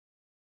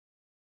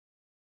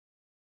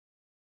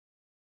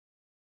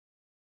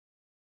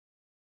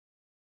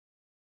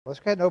Let's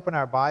go ahead and open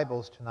our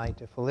Bibles tonight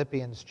to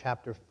Philippians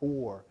chapter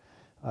 4.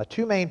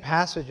 Two main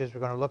passages we're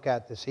going to look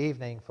at this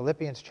evening.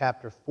 Philippians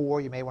chapter 4,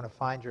 you may want to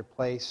find your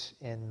place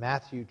in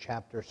Matthew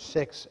chapter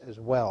 6 as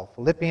well.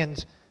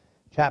 Philippians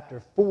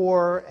chapter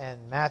 4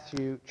 and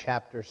Matthew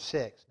chapter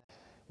 6.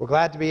 We're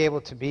glad to be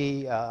able to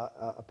be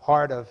a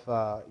part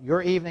of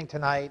your evening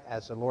tonight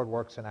as the Lord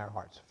works in our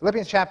hearts.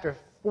 Philippians chapter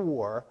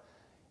 4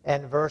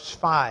 and verse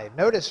 5.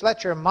 Notice,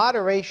 let your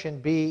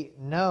moderation be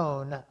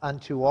known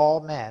unto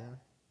all men.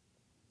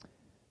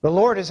 The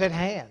Lord is at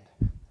hand.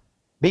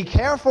 Be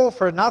careful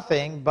for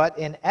nothing, but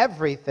in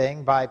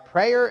everything, by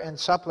prayer and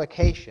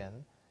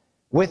supplication,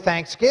 with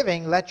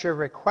thanksgiving, let your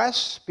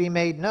requests be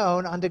made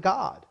known unto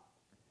God.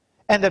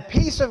 And the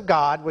peace of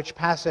God, which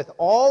passeth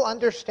all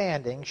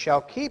understanding,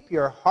 shall keep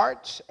your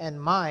hearts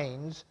and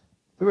minds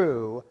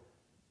through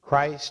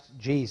Christ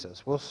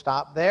Jesus. We'll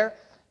stop there,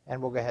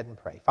 and we'll go ahead and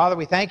pray. Father,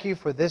 we thank you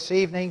for this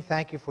evening.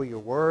 Thank you for your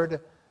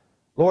word.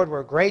 Lord,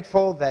 we're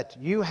grateful that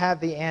you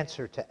have the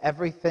answer to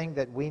everything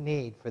that we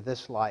need for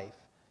this life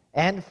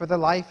and for the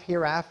life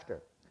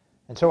hereafter.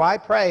 And so I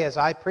pray as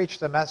I preach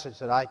the message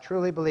that I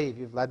truly believe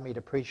you've led me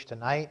to preach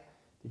tonight,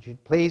 that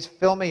you'd please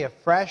fill me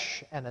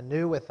afresh and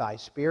anew with thy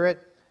Spirit,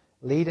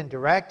 lead and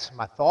direct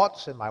my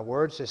thoughts and my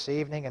words this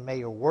evening, and may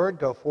your word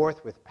go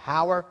forth with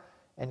power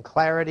and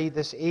clarity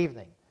this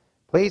evening.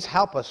 Please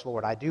help us,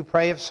 Lord. I do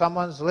pray if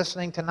someone's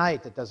listening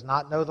tonight that does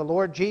not know the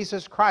Lord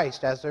Jesus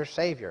Christ as their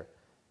Savior,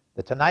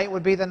 that tonight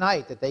would be the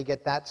night that they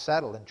get that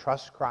settled and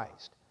trust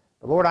Christ.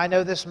 But Lord, I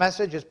know this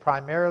message is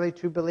primarily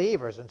to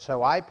believers, and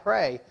so I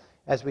pray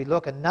as we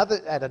look at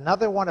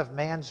another one of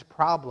man's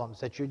problems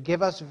that you'd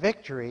give us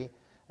victory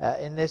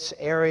in this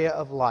area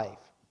of life.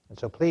 And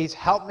so please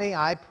help me,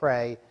 I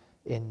pray,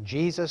 in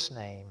Jesus'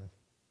 name.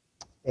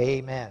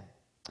 Amen.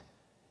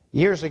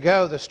 Years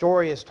ago, the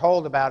story is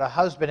told about a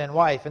husband and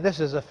wife, and this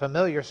is a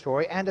familiar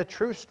story and a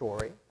true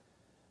story,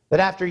 that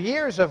after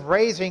years of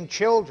raising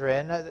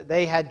children,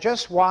 they had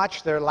just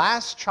watched their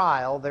last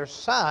child, their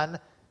son,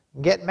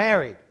 get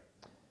married.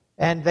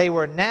 And they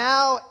were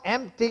now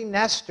empty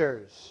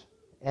nesters.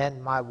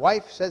 And my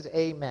wife says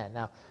amen.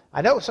 Now,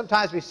 I know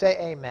sometimes we say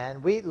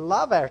amen. We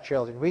love our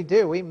children. We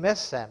do. We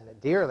miss them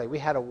dearly. We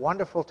had a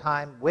wonderful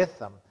time with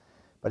them.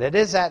 But it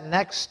is that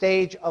next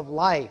stage of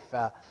life.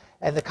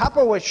 And the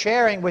couple was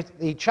sharing with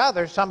each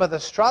other some of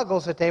the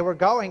struggles that they were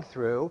going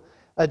through,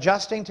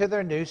 adjusting to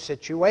their new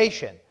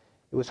situation.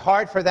 It was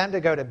hard for them to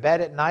go to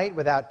bed at night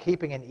without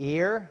keeping an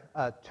ear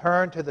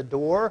turned to the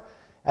door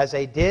as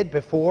they did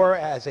before,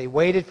 as they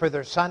waited for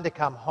their son to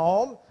come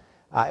home.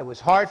 It was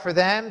hard for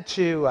them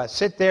to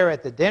sit there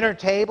at the dinner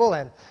table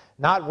and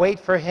not wait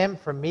for him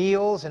for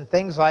meals and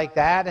things like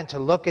that, and to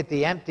look at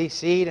the empty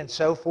seat and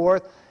so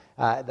forth.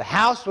 The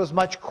house was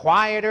much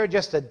quieter,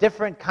 just a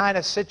different kind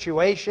of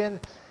situation.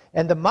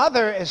 And the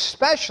mother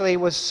especially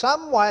was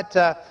somewhat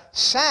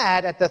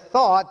sad at the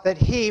thought that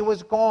he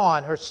was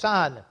gone, her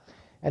son.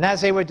 And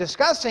as they were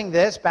discussing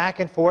this back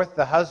and forth,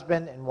 the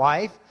husband and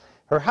wife,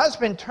 her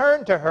husband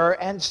turned to her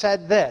and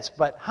said this,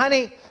 "But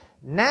honey,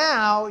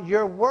 now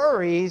your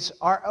worries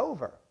are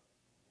over."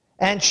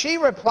 And she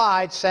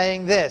replied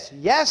saying this,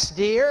 "Yes,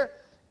 dear,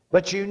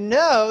 but you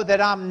know that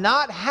I'm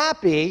not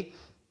happy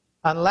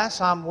unless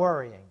I'm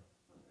worrying."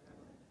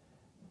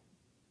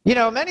 You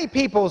know, many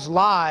people's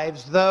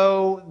lives,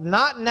 though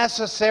not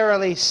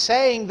necessarily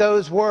saying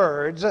those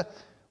words,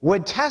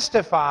 would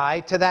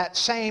testify to that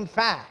same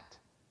fact.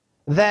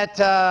 That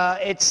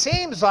it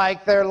seems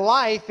like their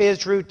life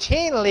is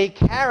routinely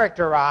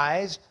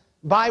characterized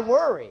by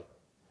worry.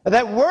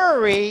 That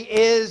worry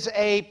is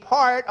a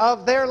part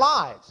of their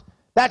lives.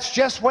 That's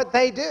just what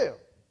they do.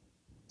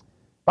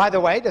 By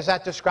the way, does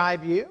that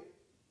describe you?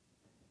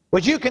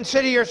 Would you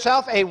consider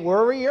yourself a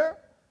worrier?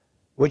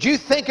 Would you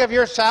think of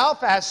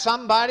yourself as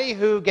somebody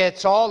who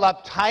gets all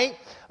uptight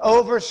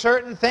over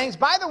certain things?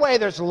 By the way,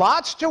 there's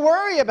lots to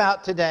worry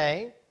about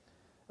today.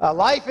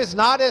 Life is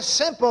not as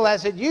simple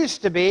as it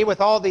used to be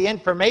with all the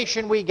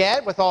information we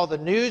get, with all the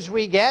news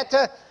we get.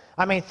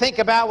 I mean, think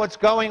about what's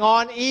going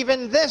on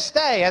even this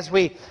day as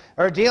we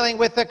are dealing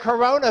with the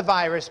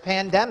coronavirus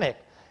pandemic,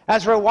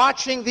 as we're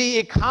watching the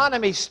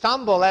economy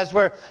stumble, as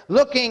we're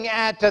looking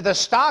at the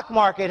stock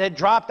market had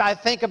dropped, I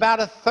think,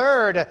 about a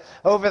third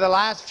over the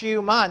last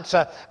few months.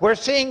 We're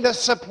seeing the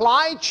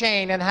supply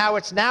chain and how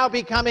it's now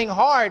becoming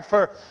hard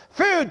for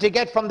food to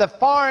get from the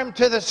farm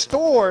to the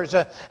stores.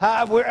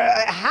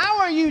 How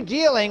are you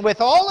dealing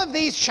with all of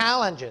these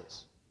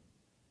challenges?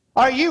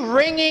 Are you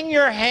wringing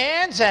your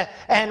hands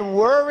and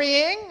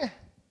worrying?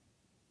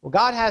 Well,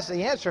 God has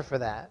the answer for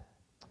that.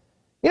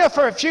 You know,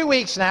 for a few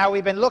weeks now,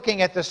 we've been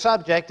looking at the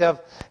subject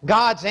of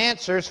God's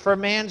answers for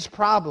man's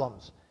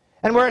problems.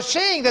 And we're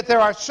seeing that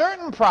there are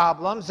certain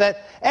problems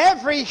that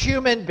every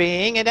human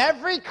being in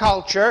every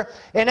culture,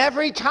 in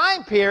every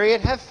time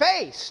period have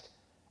faced.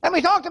 And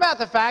we talked about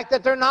the fact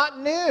that they're not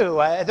new.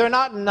 They're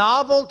not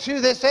novel to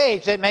this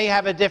age. They may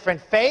have a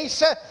different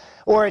face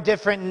or a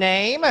different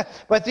name,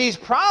 but these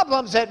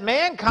problems that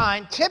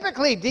mankind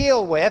typically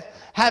deal with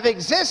have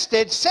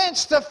existed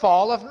since the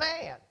fall of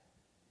man.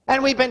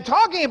 And we've been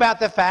talking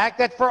about the fact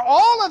that for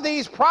all of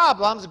these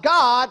problems,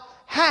 God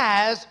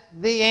has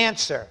the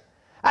answer.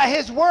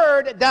 His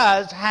Word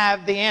does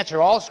have the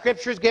answer. All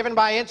Scripture is given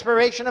by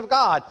inspiration of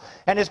God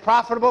and is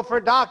profitable for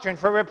doctrine,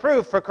 for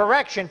reproof, for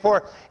correction,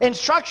 for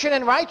instruction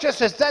in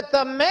righteousness, that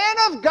the man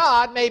of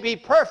God may be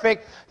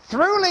perfect,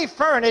 thoroughly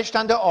furnished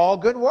unto all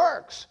good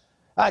works.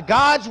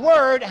 God's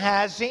Word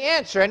has the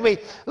answer. And we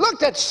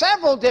looked at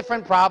several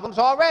different problems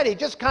already,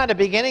 just kind of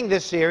beginning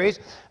this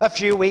series a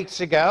few weeks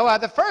ago.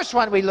 The first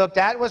one we looked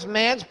at was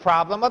man's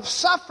problem of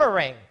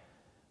suffering.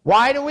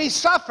 Why do we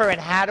suffer,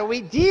 and how do we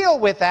deal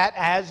with that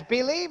as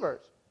believers?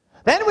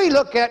 Then we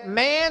look at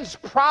man's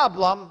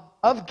problem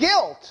of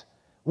guilt.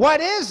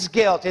 What is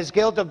guilt? Is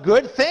guilt a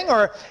good thing,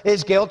 or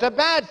is guilt a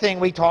bad thing?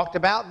 We talked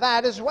about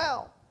that as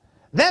well.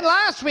 Then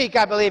last week,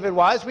 I believe it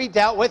was, we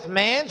dealt with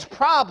man's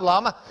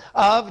problem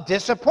of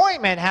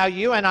disappointment, how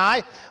you and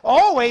I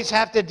always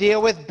have to deal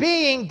with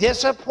being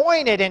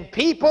disappointed in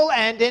people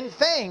and in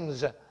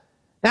things.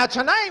 Now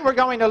tonight we're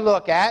going to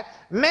look at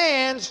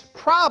man's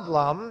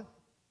problem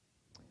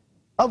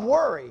of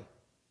worry.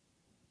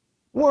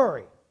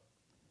 Worry.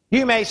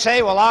 You may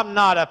say, well, I'm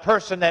not a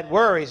person that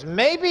worries.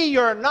 Maybe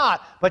you're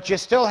not, but you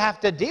still have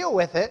to deal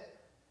with it.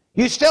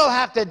 You still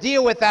have to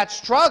deal with that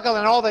struggle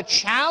and all the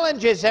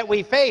challenges that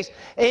we face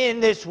in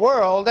this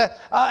world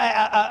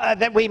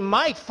that we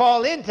might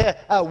fall into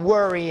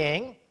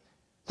worrying.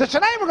 So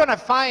tonight we're going to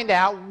find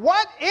out,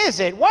 what is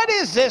it? What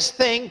is this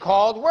thing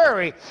called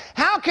worry?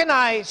 How can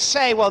I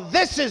say, well,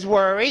 this is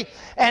worry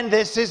and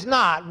this is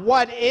not?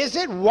 What is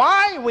it?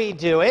 Why we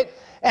do it?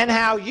 And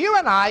how you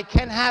and I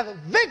can have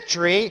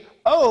victory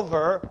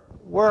over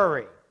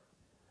worry.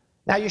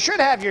 Now, you should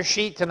have your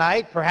sheet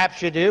tonight.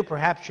 Perhaps you do,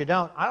 perhaps you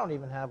don't. I don't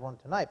even have one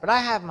tonight, but I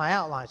have my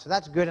outline, so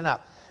that's good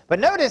enough. But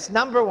notice,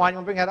 number one,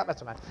 we'll bring that up,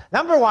 that's fine.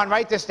 Number one,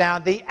 write this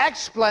down, the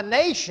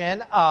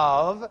explanation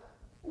of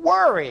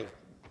worry.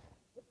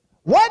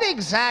 What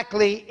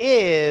exactly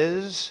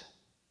is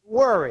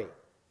worry?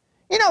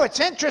 You know, it's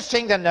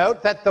interesting to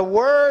note that the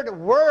word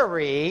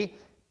worry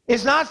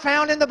is not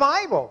found in the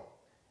Bible.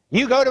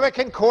 You go to a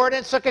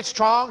concordance, look at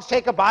Strong's,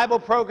 take a Bible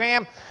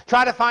program,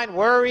 try to find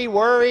worry,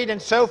 worried,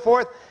 and so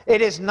forth.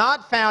 It is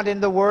not found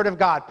in the Word of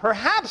God.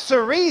 Perhaps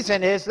the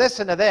reason is,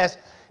 listen to this,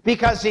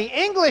 because the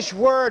English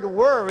word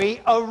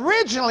worry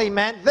originally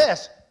meant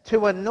this,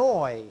 to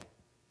annoy,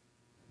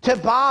 to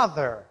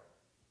bother,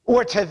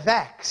 or to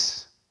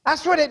vex.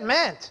 That's what it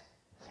meant.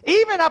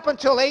 Even up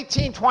until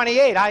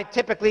 1828, I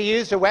typically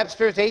use the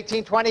Webster's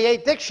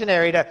 1828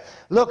 dictionary to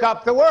look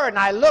up the word, and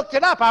I looked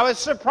it up. I was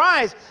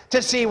surprised to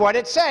see what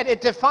it said.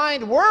 It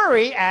defined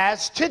worry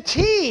as to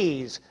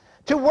tease.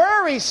 To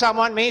worry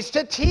someone means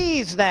to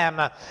tease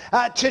them,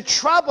 to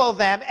trouble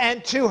them,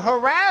 and to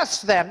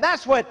harass them.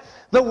 That's what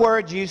the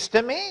word used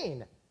to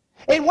mean.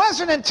 It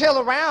wasn't until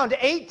around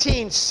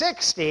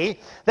 1860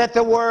 that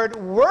the word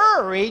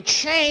worry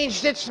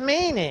changed its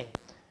meaning.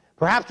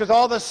 Perhaps with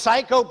all the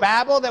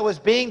psychobabble that was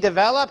being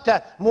developed,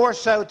 more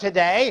so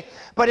today,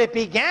 but it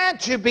began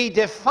to be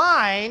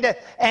defined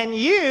and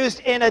used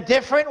in a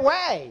different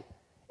way.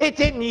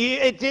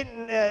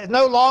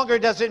 No longer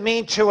does it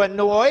mean to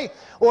annoy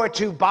or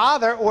to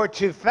bother or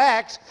to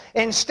vex.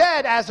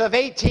 Instead, as of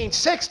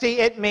 1860,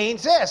 it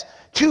means this,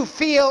 to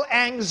feel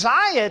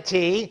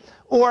anxiety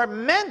or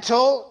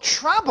mental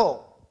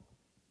trouble.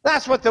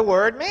 That's what the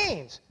word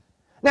means.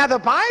 Now, the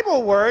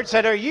Bible words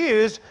that are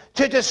used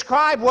to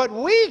describe what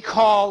we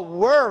call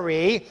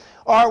worry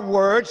are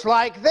words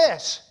like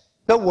this.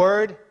 The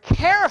word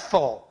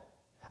careful,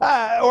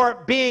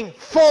 or being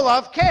full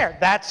of care.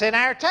 That's in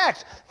our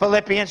text.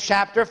 Philippians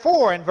chapter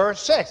 4 and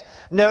verse 6.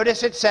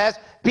 Notice it says,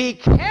 be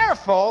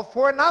careful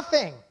for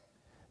nothing.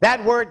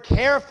 That word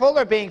careful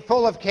or being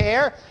full of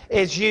care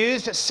is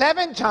used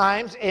 7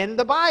 times in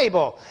the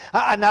Bible.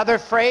 Another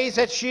phrase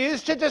that's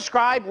used to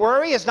describe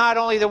worry is not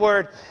only the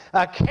word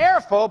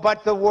careful,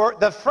 but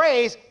the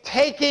phrase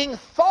taking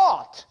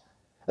thought.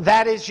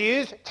 That is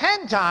used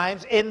 10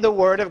 times in the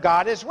Word of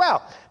God as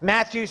well.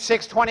 Matthew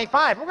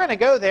 6:25. We're going to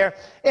go there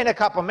in a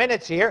couple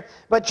minutes here.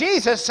 But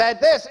Jesus said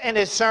this in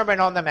his Sermon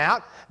on the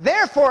Mount,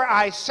 therefore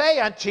I say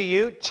unto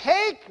you,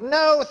 take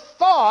no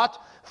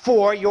thought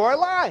for your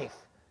life.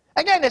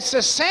 Again, it's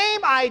the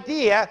same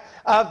idea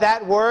of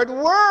that word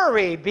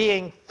worry,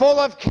 being full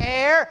of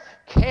care,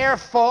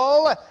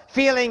 careful,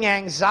 feeling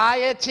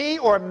anxiety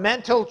or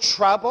mental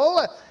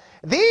trouble.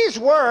 These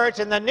words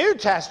in the New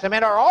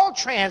Testament are all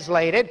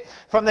translated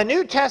from the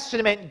New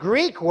Testament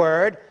Greek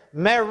word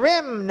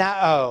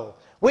merimnao,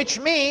 which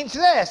means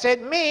this.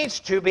 It means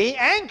to be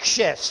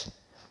anxious,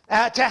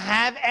 to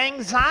have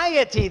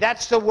anxiety.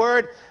 That's the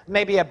word,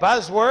 maybe a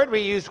buzzword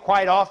we use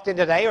quite often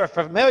today, or a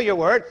familiar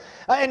word.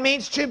 It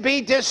means to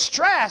be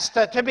distressed,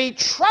 to be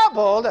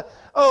troubled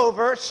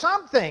over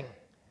something.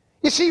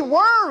 You see,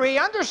 worry,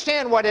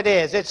 understand what it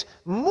is. It's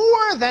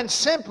more than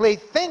simply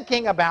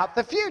thinking about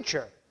the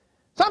future.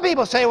 Some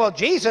people say, well,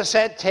 Jesus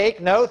said,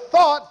 take no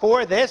thought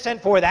for this and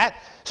for that.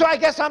 So I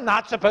guess I'm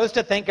not supposed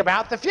to think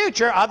about the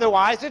future,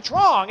 otherwise it's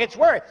wrong, it's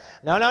worry.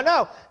 No, no,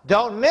 no.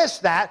 Don't miss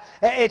that.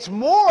 It's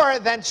more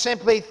than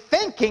simply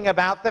thinking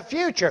about the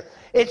future.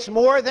 It's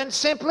more than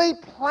simply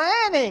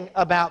planning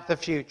about the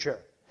future.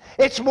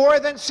 It's more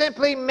than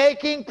simply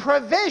making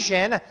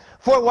provision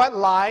for what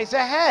lies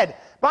ahead.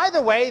 By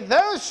the way,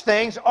 those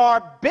things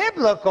are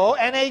biblical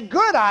and a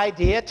good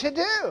idea to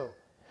do.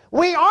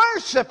 We are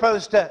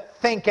supposed to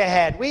think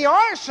ahead. We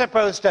are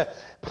supposed to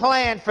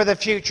plan for the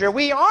future.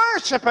 We are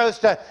supposed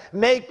to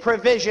make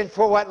provision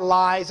for what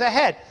lies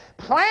ahead.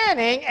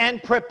 Planning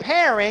and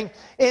preparing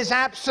is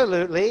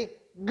absolutely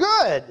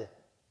good.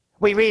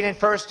 We read in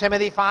 1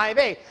 Timothy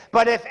 5:8,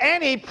 "But if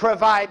any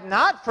provide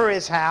not for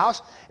his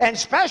house, and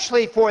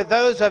especially for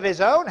those of his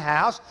own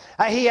house,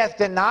 he hath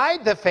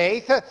denied the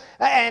faith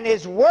and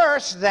is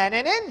worse than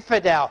an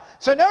infidel."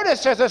 So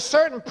notice there's a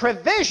certain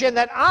provision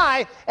that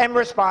I am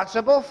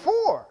responsible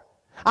for.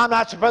 I'm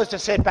not supposed to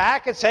sit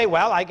back and say,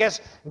 well, I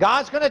guess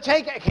God's going to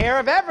take care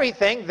of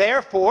everything,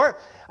 therefore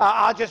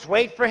I'll just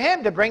wait for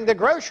him to bring the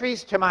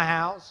groceries to my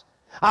house.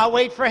 I'll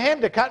wait for him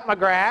to cut my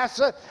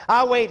grass.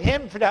 I'll wait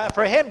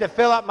for him to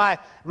fill up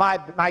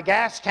my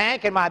gas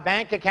tank and my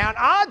bank account.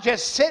 I'll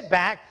just sit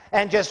back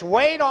and just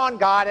wait on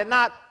God and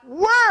not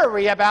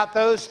worry about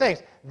those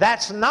things.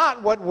 That's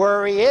not what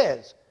worry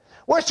is.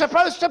 We're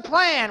supposed to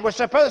plan. We're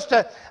supposed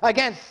to,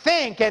 again,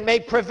 think and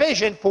make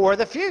provision for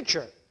the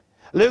future.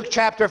 Luke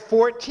chapter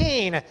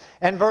 14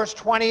 and verse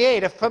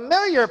 28, a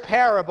familiar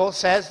parable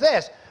says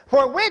this,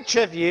 "For which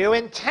of you,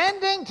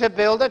 intending to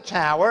build a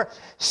tower,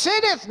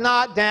 sitteth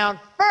not down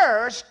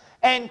first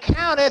and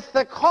counteth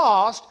the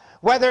cost,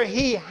 whether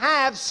he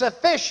have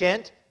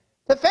sufficient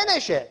to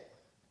finish it?"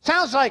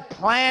 Sounds like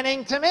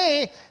planning to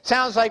me.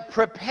 Sounds like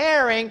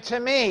preparing to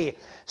me.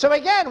 So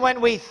again,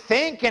 when we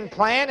think and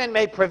plan and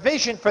make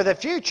provision for the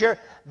future,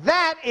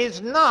 that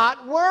is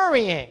not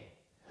worrying.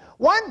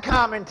 One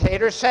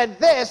commentator said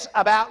this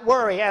about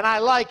worry, and I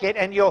like it,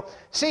 and you'll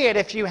see it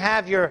if you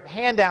have your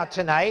handout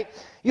tonight.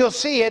 You'll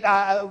see it.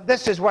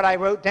 This is what I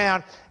wrote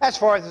down as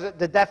far as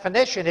the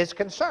definition is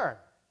concerned.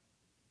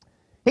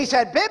 He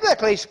said,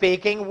 biblically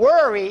speaking,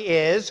 worry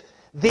is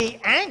the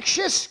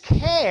anxious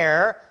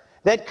care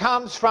that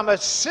comes from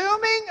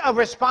assuming a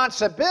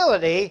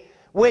responsibility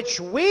which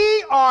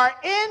we are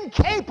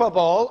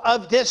incapable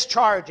of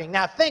discharging.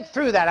 Now think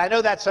through that. I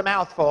know that's a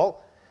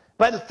mouthful,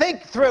 but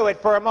think through it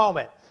for a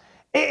moment.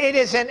 It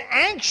is an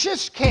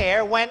anxious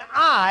care when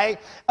I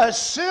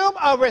assume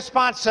a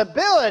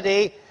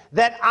responsibility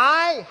that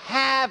I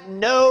have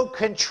no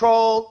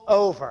control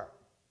over.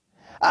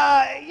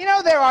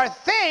 There are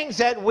things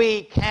that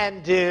we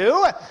can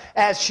do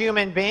as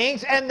human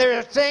beings, and there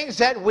are things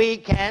that we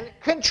can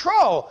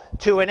control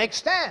to an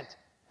extent.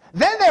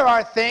 Then there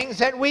are things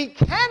that we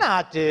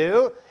cannot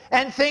do,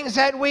 and things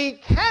that we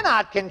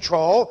cannot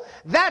control.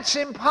 That's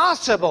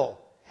impossible.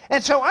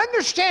 And so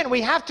understand,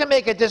 we have to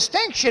make a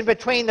distinction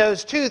between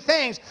those two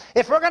things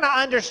if we're going to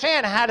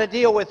understand how to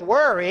deal with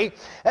worry,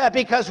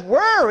 because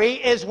worry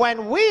is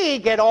when we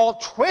get all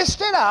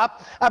twisted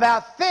up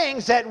about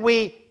things that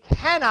we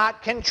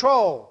cannot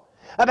control,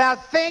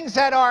 about things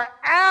that are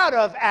out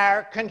of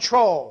our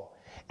control.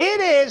 It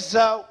is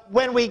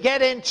when we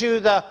get into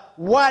the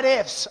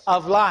what-ifs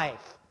of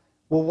life.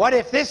 Well, what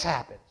if this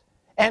happens?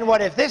 And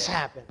what if this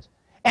happens?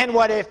 And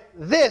what if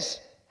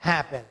this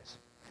happens?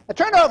 Now,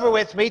 turn over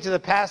with me to the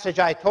passage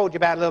I told you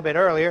about a little bit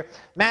earlier,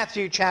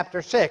 Matthew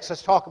chapter 6.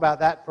 Let's talk about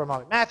that for a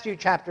moment. Matthew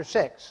chapter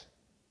 6.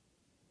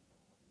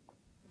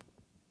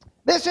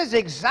 This is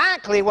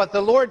exactly what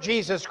the Lord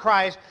Jesus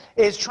Christ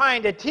is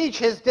trying to teach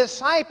his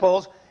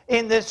disciples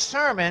in this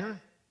Sermon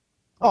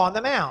on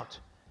the Mount.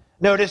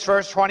 Notice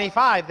verse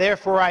 25.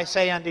 "Therefore I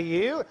say unto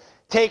you,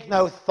 take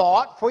no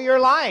thought for your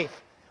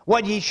life,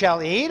 what ye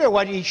shall eat or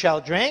what ye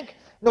shall drink,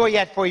 nor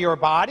yet for your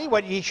body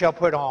what ye shall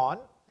put on.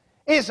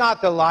 Is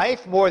not the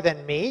life more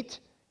than meat,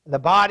 and the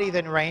body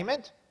than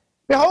raiment?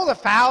 Behold the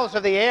fowls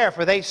of the air,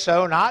 for they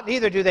sow not,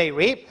 neither do they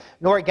reap,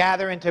 nor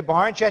gather into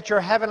barns, yet your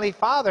heavenly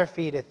Father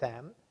feedeth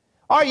them.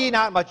 Are ye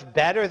not much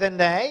better than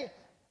they?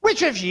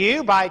 Which of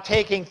you, by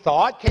taking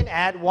thought, can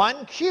add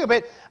 1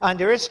 cubit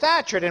unto his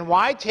stature? And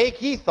why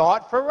take ye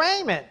thought for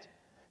raiment?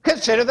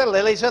 Consider the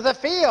lilies of the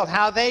field,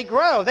 how they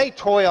grow. They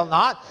toil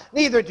not,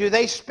 neither do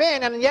they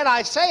spin. And yet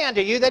I say unto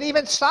you that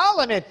even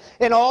Solomon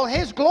in all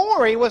his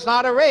glory was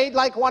not arrayed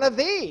like one of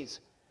these.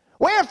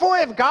 Wherefore,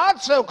 if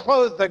God so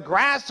clothe the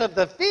grass of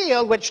the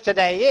field, which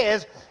today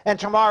is, and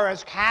tomorrow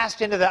is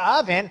cast into the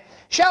oven,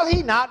 shall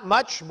he not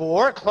much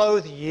more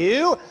clothe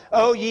you,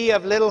 O ye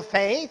of little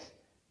faith?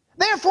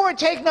 Therefore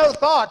take no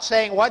thought,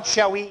 saying, what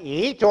shall we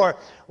eat, or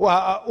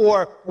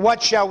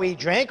what shall we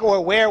drink,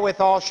 or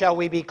wherewithal shall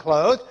we be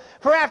clothed?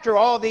 For after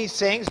all these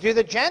things do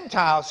the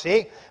Gentiles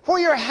seek. For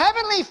your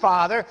heavenly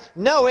Father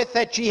knoweth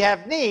that ye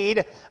have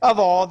need of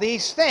all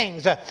these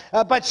things.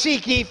 But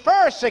seek ye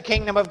first the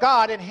kingdom of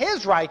God and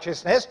his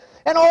righteousness,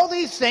 and all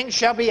these things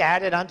shall be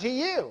added unto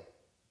you.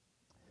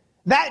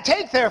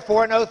 Take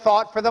therefore no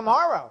thought for the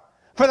morrow.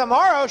 For the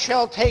morrow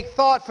shall take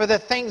thought for the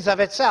things of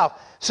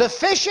itself.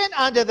 Sufficient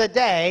unto the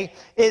day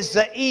is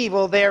the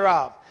evil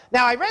thereof.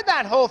 Now, I read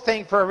that whole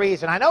thing for a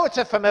reason. I know it's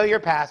a familiar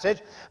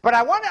passage, but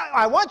I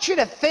want you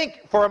to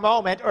think for a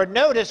moment, or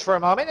notice for a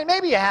moment, and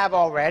maybe you have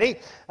already,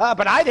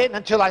 but I didn't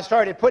until I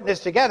started putting this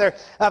together,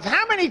 of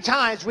how many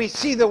times we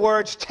see the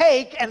words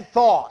take and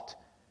thought.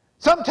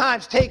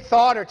 Sometimes take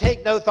thought or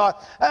take no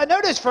thought.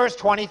 Notice verse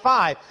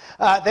 25.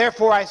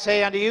 Therefore I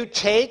say unto you,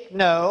 take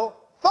no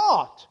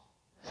thought.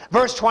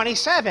 Verse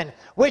 27.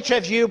 Which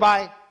of you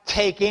by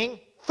taking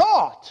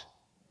thought?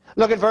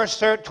 Look at verse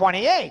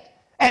 28.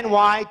 And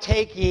why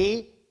take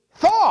ye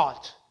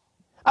thought?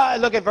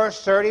 Look at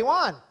verse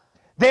 31.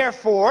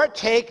 Therefore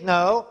take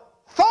no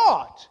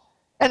thought.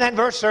 And then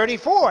verse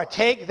 34.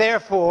 Take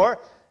therefore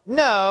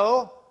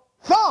no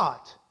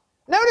thought.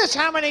 Notice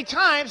how many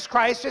times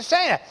Christ is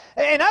saying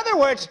it. In other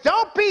words,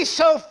 don't be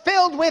so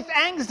filled with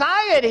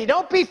anxiety.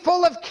 Don't be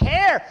full of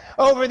care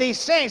over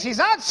these things. He's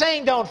not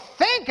saying don't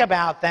think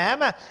about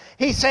them.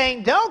 He's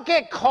saying don't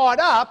get caught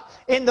up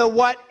in the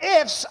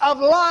what-ifs of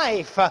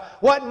life.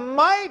 What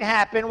might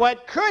happen,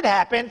 what could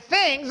happen,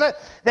 things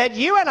that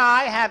you and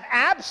I have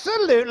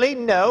absolutely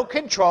no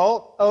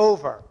control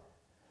over.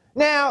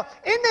 Now,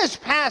 in this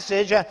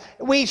passage,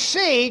 we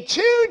see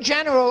two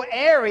general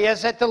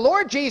areas that the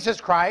Lord Jesus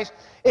Christ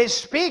is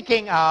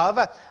speaking of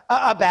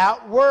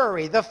about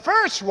worry. The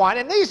first one,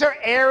 and these are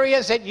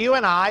areas that you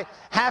and I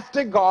have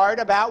to guard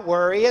about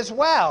worry as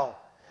well.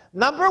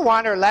 Number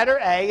one, or letter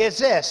A, is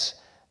this: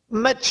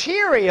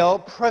 material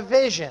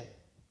provision.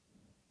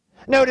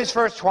 Notice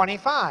verse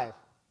 25.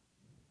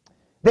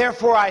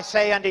 Therefore I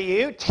say unto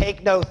you,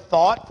 take no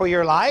thought for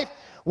your life,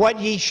 what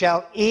ye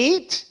shall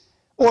eat,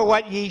 or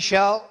what ye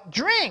shall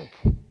drink.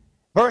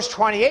 Verse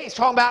 28 is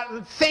talking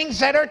about things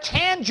that are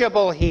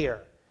tangible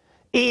here.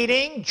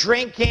 Eating,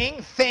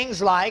 drinking,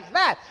 things like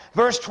that.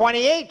 Verse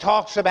 28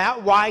 talks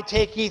about why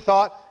take ye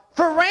thought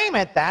for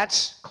raiment.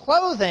 That's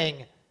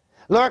clothing.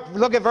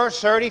 Look at verse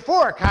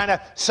 34. Kind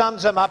of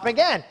sums them up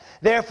again.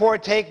 Therefore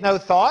take no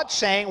thought,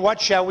 saying,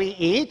 what shall we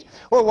eat,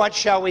 or what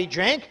shall we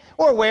drink,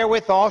 or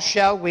wherewithal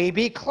shall we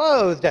be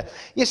clothed?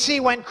 You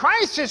see, when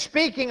Christ is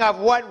speaking of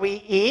what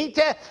we eat,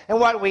 and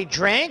what we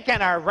drink,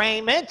 and our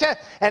raiment,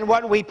 and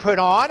what we put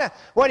on,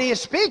 what he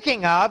is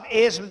speaking of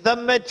is the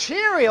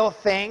material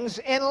things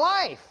in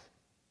life.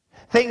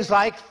 Things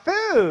like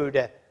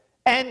food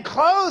and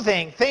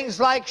clothing, things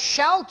like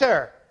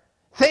shelter,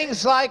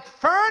 things like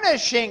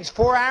furnishings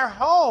for our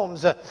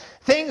homes,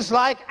 things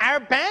like our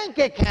bank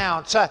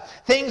accounts,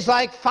 things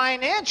like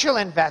financial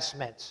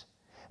investments.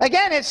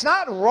 Again, it's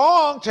not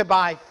wrong to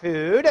buy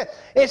food.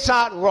 It's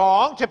not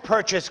wrong to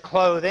purchase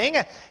clothing.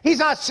 He's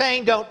not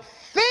saying don't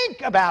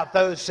think about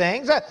those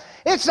things.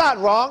 It's not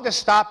wrong to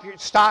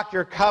stock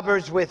your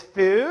cupboards with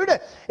food.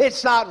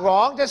 It's not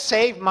wrong to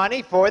save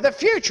money for the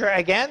future.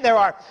 Again, there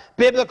are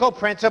biblical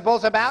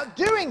principles about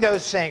doing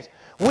those things.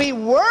 We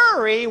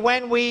worry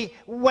when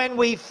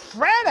we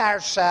fret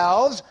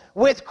ourselves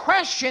with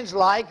questions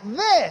like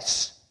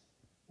this.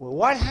 Well,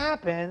 what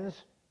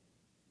happens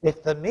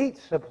if the meat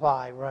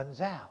supply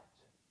runs out?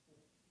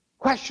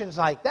 Questions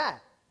like that.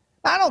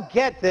 I don't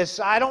get this.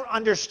 I don't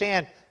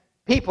understand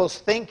people's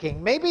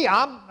thinking. Maybe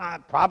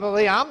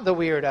probably I'm the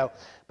weirdo.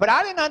 But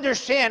I didn't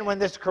understand when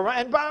this corona,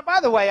 and by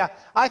the way,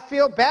 I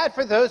feel bad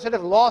for those that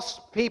have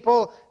lost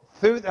people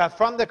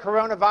from the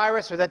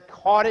coronavirus or that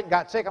caught it and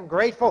got sick. I'm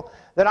grateful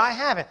that I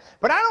haven't.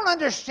 But I don't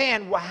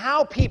understand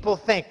how people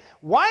think.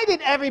 Why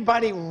did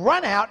everybody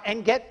run out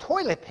and get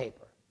toilet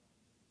paper?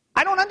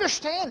 I don't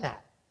understand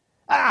that.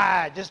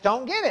 I just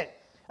don't get it.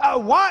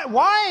 Why?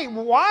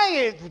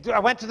 I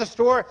went to the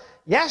store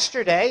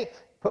yesterday,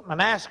 put my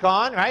mask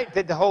on, right?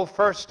 Did the whole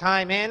first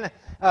time in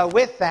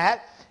with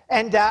that.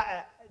 And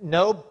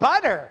no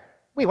butter.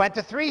 We went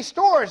to 3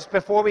 stores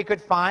before we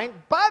could find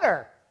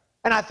butter.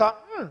 And I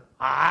thought,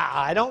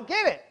 I don't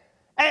get it.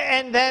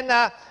 And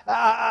then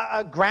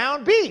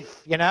ground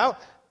beef, you know.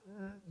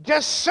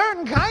 Just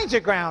certain kinds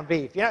of ground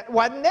beef. You know,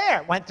 wasn't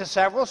there. Went to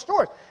several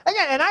stores.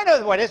 Again, and I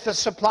know what is the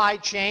supply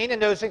chain and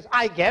those things.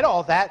 I get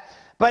all that.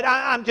 But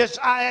I'm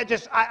just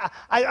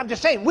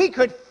saying, we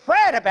could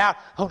fret about,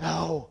 oh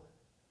no,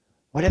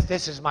 what if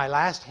this is my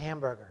last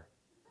hamburger?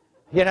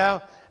 You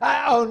know,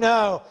 oh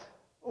no,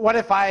 what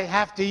if I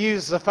have to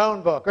use the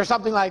phone book or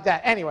something like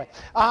that? Anyway,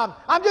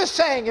 I'm just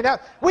saying, you know,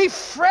 we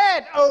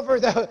fret over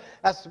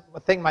that's the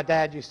thing my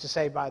dad used to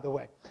say, by the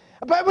way.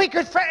 But we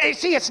could fret.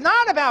 See, it's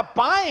not about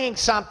buying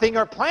something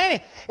or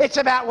planning. It's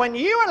about when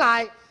you and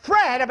I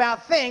fret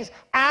about things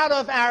out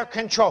of our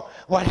control.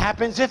 What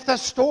happens if the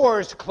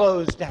stores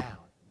close down?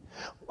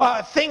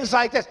 Things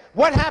like this.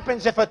 What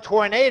happens if a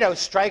tornado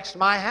strikes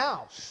my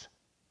house?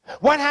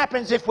 What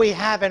happens if we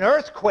have an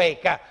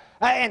earthquake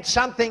and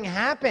something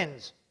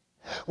happens?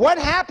 What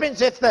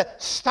happens if the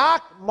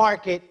stock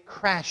market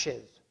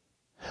crashes?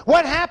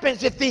 What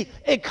happens if the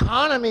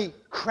economy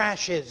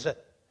crashes?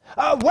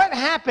 What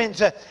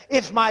happens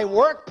if my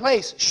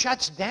workplace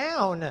shuts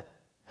down?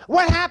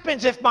 What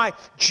happens if my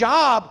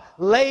job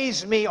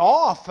lays me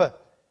off?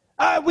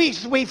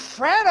 We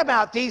fret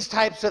about these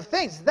types of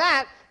things.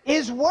 That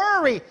is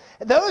worry.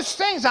 Those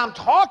things I'm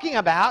talking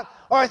about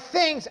are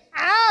things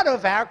out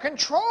of our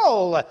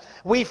control.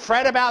 We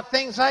fret about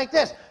things like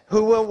this.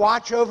 Who will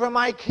watch over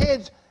my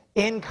kids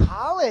in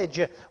college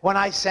when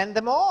I send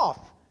them off?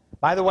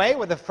 By the way,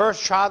 the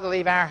first child to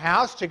leave our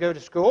house to go to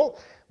school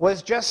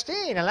was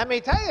Justine. And let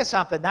me tell you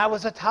something, that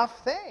was a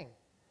tough thing.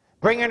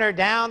 Bringing her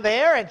down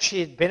there, and she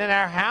had been in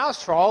our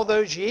house for all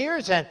those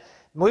years, and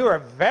we were a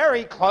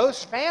very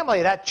close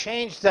family. That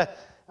changed the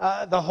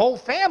whole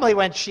family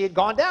when she had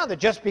gone down there,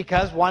 just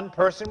because one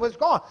person was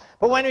gone.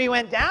 But when we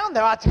went down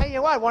there, I'll tell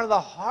you what, one of the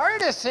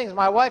hardest things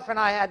my wife and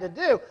I had to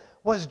do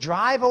was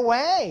drive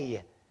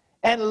away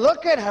and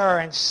look at her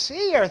and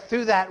see her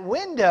through that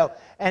window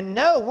and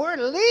know we're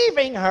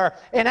leaving her,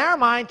 in our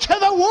mind, to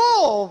the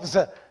wolves.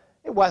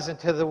 It wasn't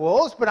to the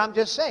wolves, but I'm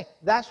just saying,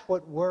 that's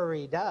what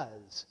worry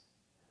does.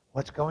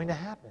 What's going to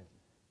happen?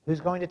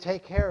 Who's going to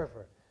take care of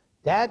her?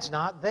 Dad's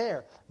not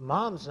there.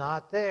 Mom's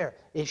not there.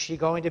 Is she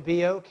going to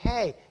be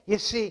okay? You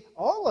see,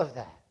 all of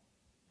that.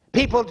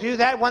 People do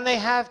that when they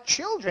have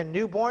children,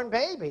 newborn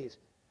babies.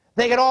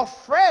 They get all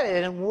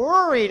fretted and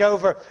worried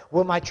over,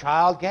 will my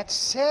child get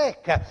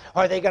sick?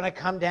 Are they going to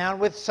come down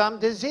with some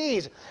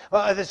disease?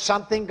 Is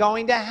something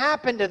going to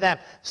happen to them?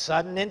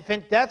 Sudden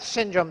infant death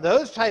syndrome,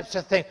 those types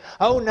of things.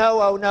 Oh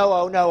no, oh no,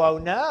 oh no, oh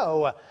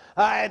no.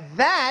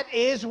 That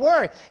is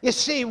worry. You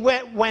see,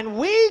 when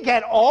we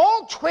get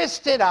all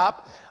twisted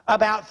up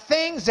about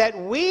things that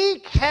we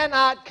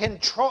cannot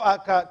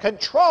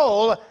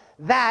control,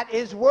 that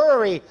is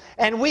worry.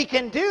 And we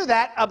can do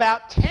that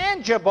about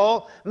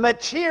tangible,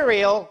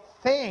 material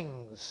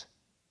things.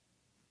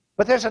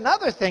 But there's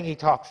another thing he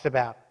talks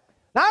about.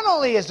 Not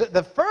only is it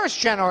the first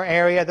general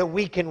area that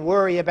we can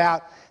worry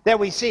about, that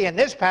we see in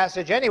this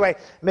passage anyway,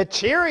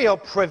 material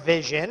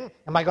provision.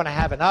 Am I going to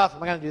have enough?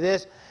 Am I going to do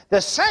this?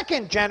 The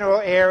second general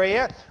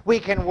area we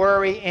can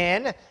worry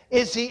in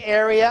is the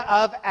area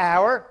of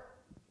our,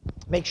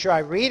 make sure I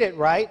read it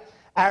right,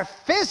 our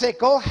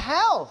physical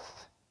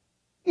health.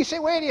 You say,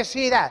 where do you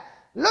see that?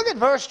 Look at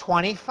verse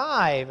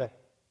 25.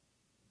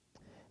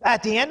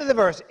 At the end of the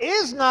verse,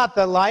 is not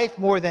the life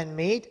more than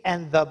meat,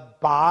 and the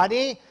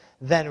body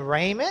than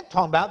raiment?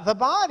 Talking about the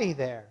body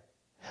there.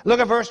 Look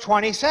at verse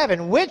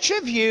 27. Which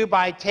of you,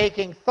 by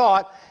taking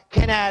thought,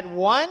 can add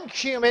 1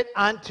 cubit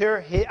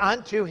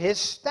unto his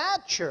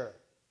stature?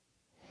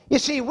 You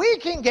see, we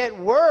can get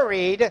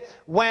worried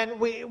when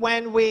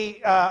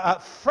we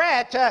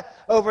fret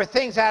over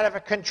things out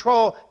of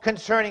control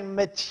concerning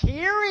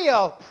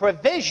material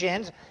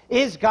provisions.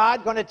 Is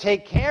God going to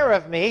take care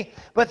of me?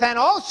 But then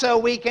also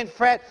we can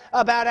fret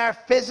about our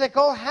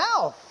physical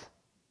health.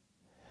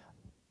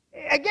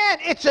 Again,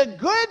 it's a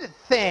good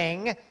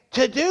thing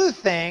to do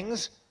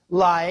things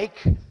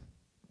like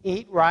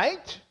eat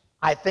right.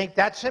 I think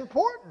that's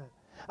important.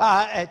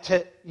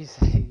 You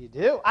say you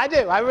do? I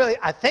do.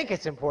 I think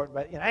it's important.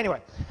 But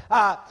anyway,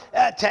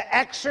 to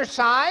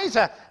exercise,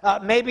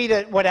 maybe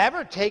to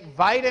whatever, take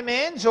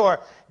vitamins or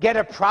get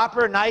a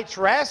proper night's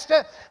rest.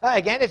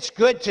 Again, it's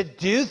good to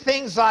do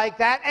things like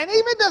that, and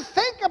even to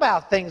think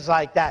about things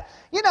like that.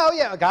 You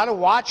got to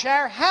watch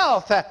our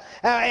health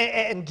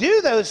and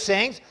do those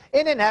things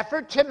in an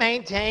effort to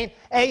maintain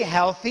a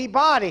healthy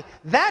body.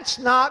 That's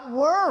not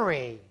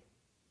worry.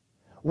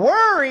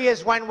 Worry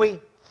is when we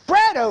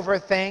fret over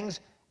things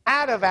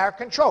out of our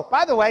control.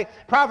 By the way,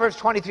 Proverbs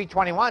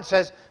 23:21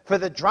 says, for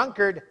the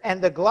drunkard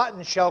and the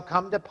glutton shall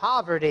come to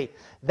poverty.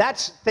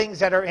 That's things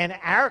that are in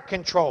our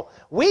control.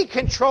 We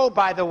control,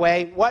 by the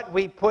way, what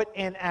we put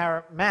in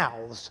our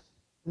mouths.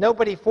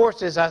 Nobody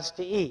forces us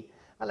to eat.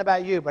 I don't know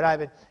about you, but I've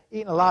been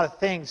eating a lot of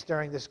things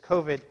during this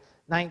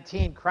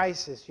COVID-19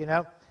 crisis,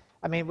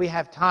 I mean, we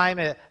have time,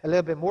 a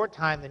little bit more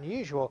time than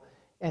usual.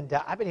 And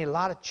I've been eating a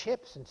lot of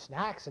chips and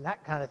snacks and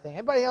that kind of thing.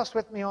 Anybody else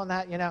with me on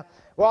that?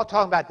 We're all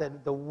talking about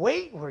the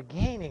weight we're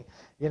gaining.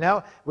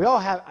 We all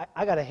have,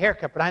 I got a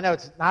haircut, but I know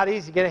it's not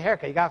easy to get a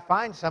haircut. You got to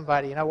find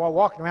somebody. We're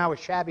walking around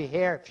with shabby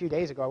hair. A few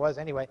days ago I was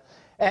anyway.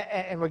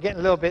 And we're getting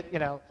a little bit,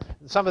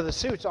 some of the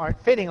suits aren't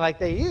fitting like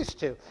they used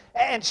to.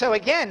 And so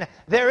again,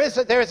 there is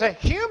a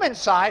human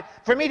side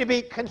for me to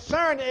be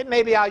concerned, and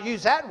maybe I'll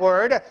use that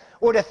word,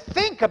 or to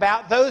think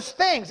about those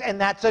things.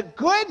 And that's a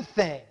good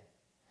thing.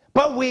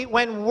 But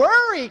when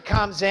worry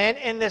comes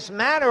in this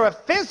matter of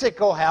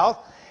physical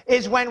health,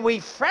 is when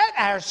we fret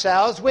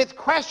ourselves with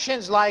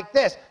questions like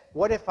this.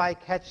 What if I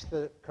catch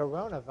the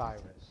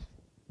coronavirus?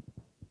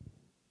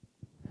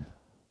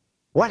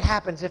 What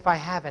happens if I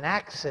have an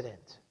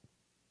accident?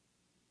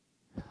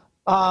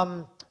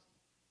 What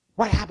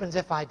happens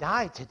if I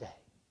die today?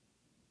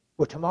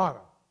 Or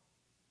tomorrow?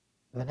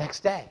 Or the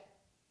next day?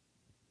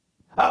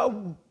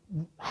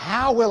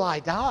 How will I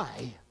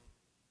die?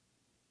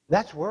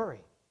 That's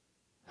worry.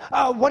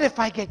 What if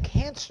I get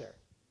cancer?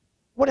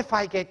 What if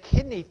I get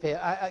kidney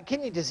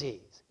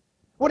disease?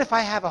 What if I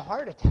have a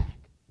heart attack?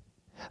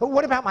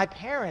 What about my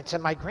parents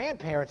and my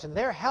grandparents and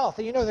their health?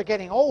 They're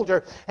getting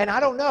older, and I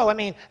don't know. I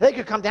mean, they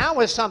could come down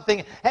with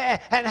something.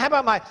 And how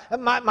about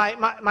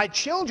my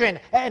children?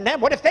 And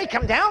then what if they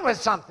come down with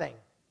something?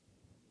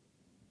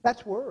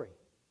 That's worry.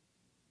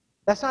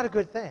 That's not a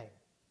good thing.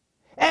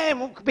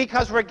 and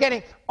because we're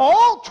getting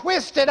all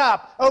twisted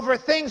up over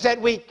things that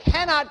we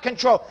cannot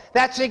control.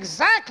 That's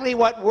exactly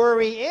what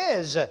worry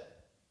is.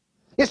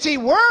 You see,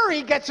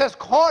 worry gets us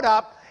caught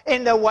up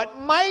in the what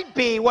might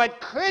be, what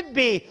could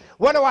be,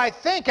 what do I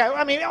think?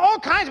 I mean, all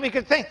kinds we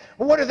could think.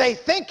 What are they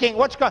thinking?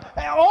 What's going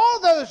on? All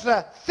those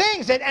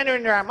things that enter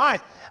into our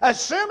minds,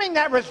 assuming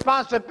that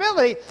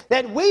responsibility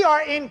that we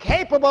are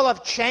incapable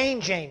of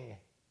changing.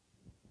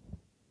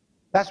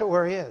 That's what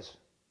worry is.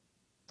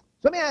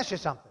 So let me ask you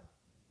something.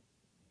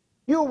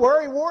 You a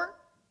worry wart?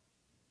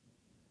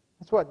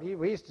 That's what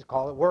we used to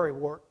call it, worry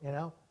wart, you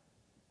know.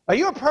 Are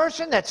you a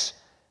person that's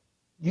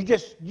you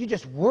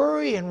just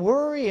worry and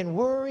worry and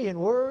worry and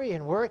worry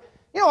and worry?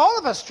 You know, all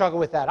of us struggle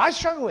with that. I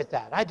struggle with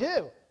that. I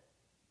do.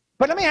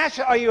 But let me ask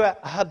you, are you a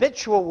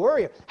habitual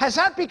worrier? Has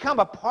that become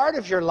a part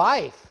of your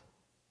life?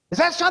 Is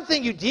that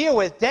something you deal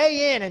with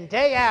day in and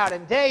day out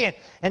and day in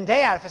and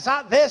day out? If it's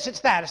not this, it's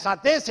that. It's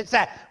not this, it's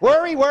that.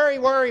 Worry, worry,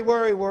 worry,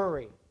 worry,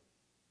 worry.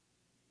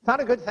 It's not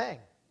a good thing.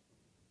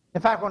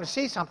 In fact, I want to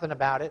see something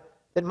about it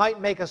that might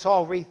make us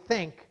all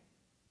rethink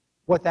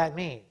what that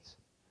means.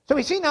 So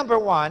we see, number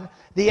one,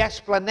 the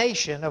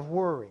explanation of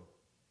worry.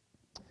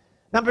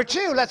 Number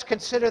two, let's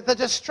consider the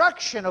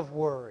destruction of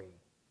worry.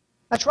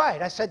 That's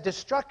right, I said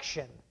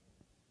destruction.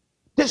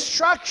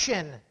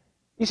 Destruction.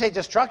 You say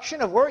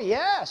destruction of worry?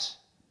 Yes.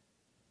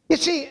 You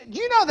see, do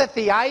you know that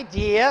the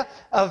idea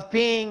of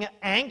being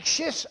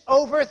anxious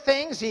over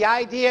things, the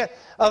idea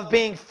of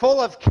being full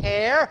of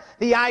care,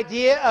 the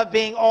idea of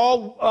being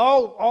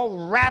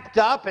all wrapped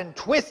up and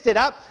twisted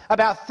up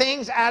about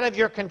things out of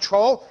your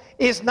control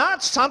is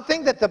not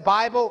something that the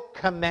Bible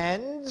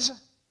commends?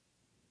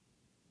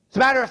 As a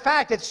matter of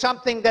fact, it's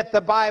something that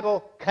the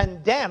Bible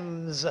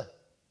condemns.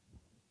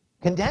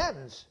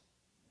 Condemns.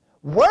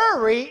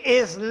 Worry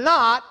is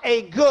not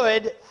a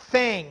good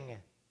thing.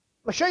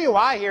 I'll show you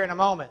why here in a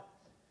moment.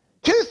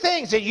 Two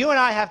things that you and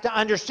I have to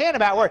understand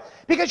about worry.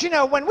 Because, you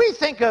know, when we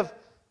think of,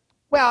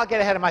 well, I'll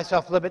get ahead of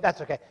myself a little bit,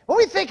 that's okay. When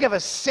we think of a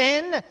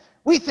sin,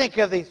 we think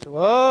of these,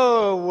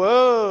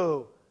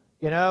 whoa,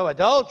 you know,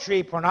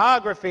 adultery,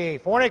 pornography,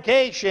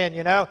 fornication,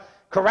 you know,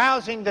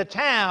 carousing the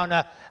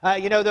town,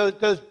 you know,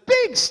 those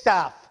big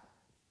stuff.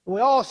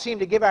 We all seem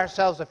to give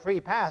ourselves a free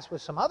pass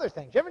with some other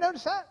things. You ever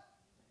notice that?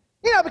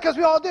 You know, because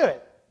we all do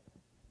it.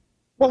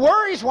 Well,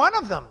 worry's one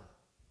of them.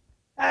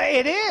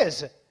 It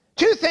is.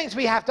 Two things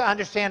we have to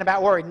understand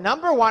about worry.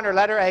 Number one, or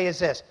letter A, is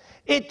this.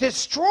 It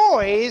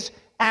destroys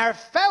our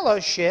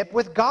fellowship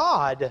with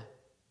God.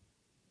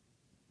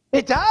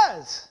 It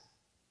does.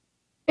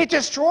 It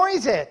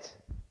destroys it.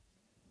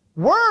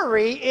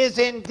 Worry is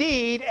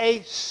indeed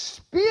a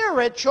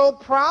spiritual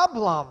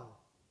problem.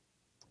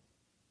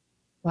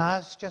 Well,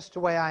 that's just the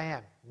way I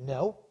am.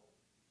 No.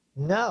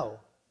 No.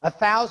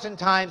 1,000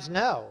 times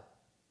no.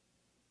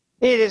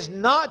 It is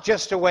not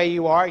just the way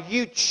you are.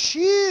 You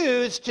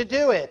choose to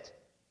do it.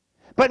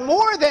 But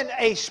more than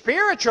a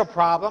spiritual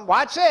problem,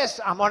 watch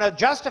this. I'm going to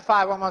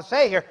justify what I'm going to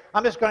say here.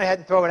 I'm just going to go ahead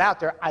and throw it out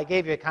there. I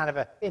gave you a kind of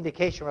an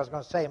indication of what I was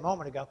going to say a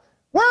moment ago.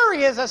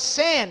 Worry is a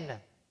sin.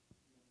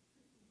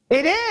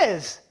 It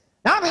is.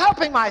 Now I'm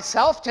helping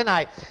myself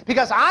tonight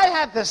because I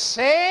have the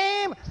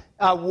same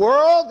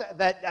world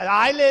that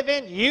I live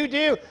in, you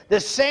do, the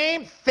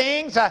same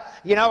things.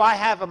 You know, I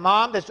have a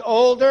mom that's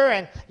older,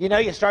 and, you know,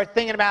 you start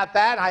thinking about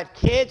that. I have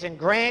kids and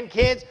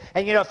grandkids,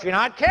 and, you know, if you're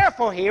not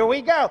careful, here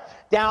we go,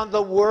 down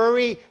the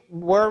worry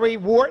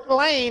wart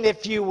lane,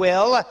 if you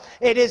will.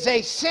 It is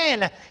a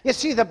sin. You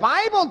see, the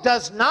Bible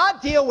does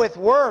not deal with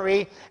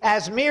worry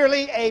as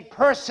merely a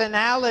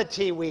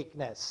personality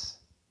weakness.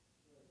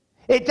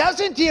 It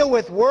doesn't deal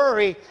with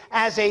worry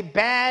as a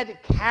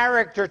bad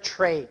character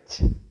trait.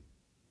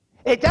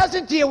 It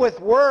doesn't deal with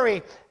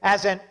worry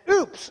as an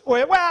oops,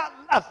 or, well,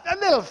 a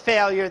little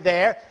failure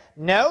there.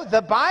 No,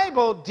 the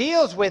Bible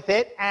deals with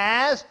it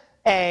as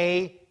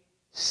a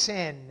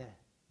sin.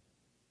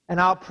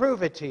 And I'll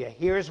prove it to you.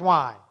 Here's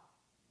why.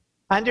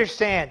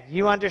 Understand,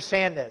 you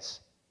understand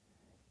this.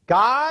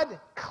 God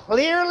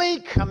clearly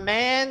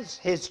commands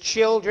his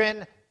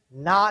children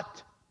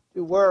not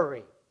to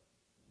worry.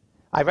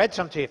 I read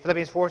some to you,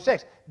 Philippians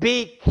 4:6.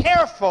 Be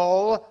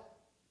careful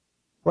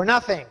for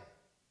nothing.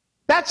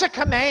 That's a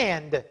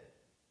command.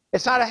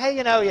 It's not a, hey,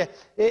 you know,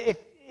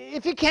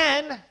 if you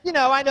can, you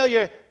know, I know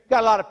you've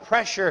got a lot of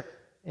pressure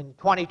in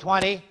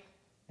 2020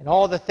 and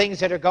all the things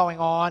that are going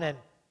on, and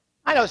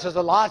I know this is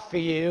a lot for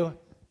you,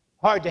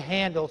 hard to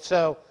handle,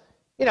 so,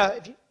 you know,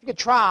 if you could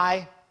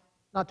try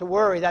not to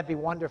worry, that'd be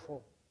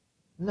wonderful.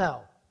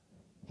 No.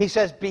 He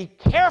says, be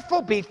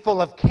careful, be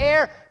full of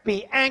care,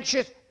 be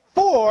anxious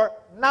for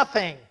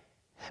nothing.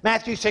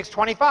 Matthew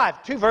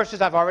 6:25, two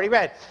verses I've already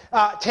read.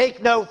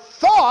 Take no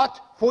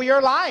thought for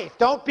your life.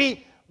 Don't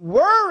be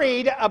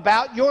worried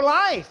about your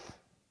life.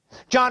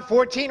 John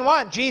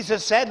 14:1,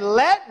 Jesus said,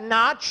 let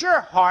not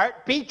your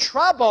heart be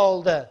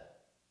troubled. It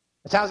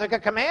sounds like a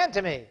command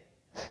to me.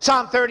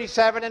 Psalm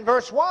 37 and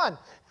verse 1,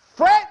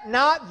 fret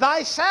not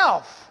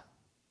thyself.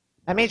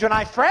 That means when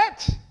I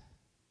fret,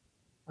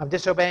 I'm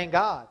disobeying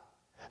God.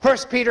 1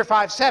 Peter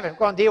 5:7, we're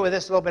going to deal with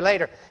this a little bit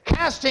later.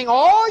 Casting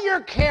all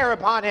your care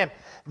upon him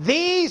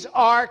These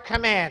are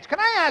commands. Can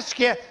I ask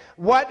you,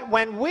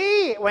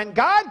 when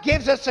God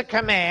gives us a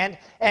command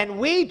and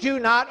we do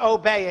not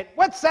obey it,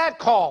 what's that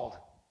called?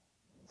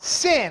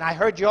 Sin. I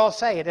heard you all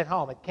say it at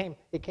home. It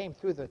came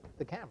through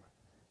the camera.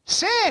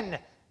 Sin.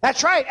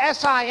 That's right,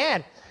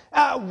 S-I-N.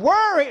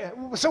 Worry.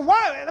 So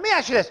why? Let me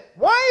ask you this: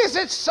 Why is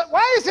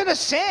it a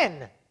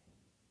sin?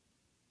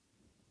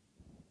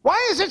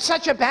 Why is it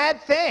such a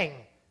bad thing?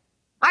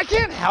 I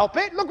can't help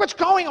it. Look what's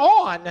going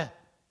on.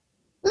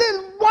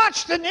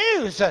 Watch the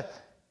news.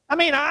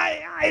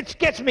 It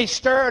gets me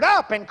stirred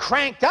up and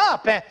cranked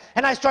up,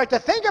 and I start to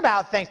think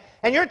about things.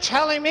 And you're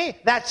telling me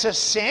that's a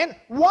sin?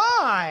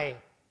 Why?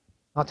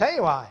 I'll tell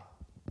you why.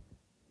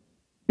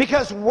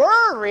 Because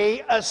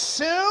worry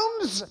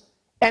assumes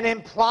and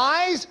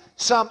implies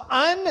some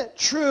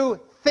untrue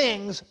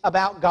things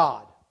about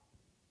God.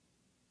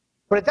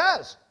 But it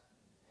does.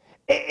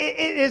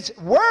 It is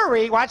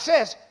worry, watch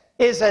this,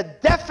 is a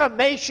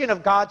defamation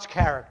of God's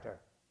character.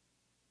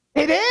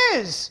 It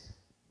is.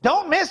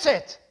 Don't miss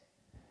it.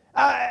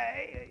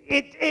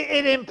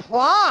 It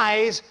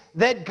implies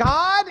that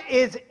God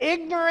is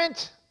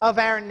ignorant of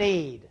our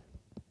need.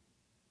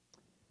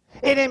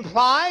 It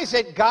implies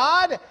that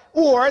God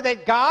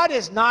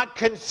is not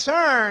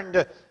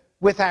concerned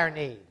with our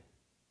need.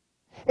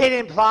 It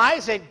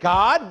implies that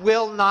God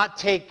will not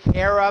take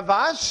care of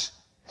us.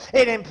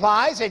 It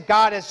implies that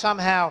God has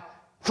somehow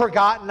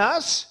forgotten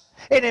us.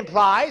 It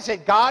implies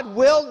that God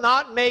will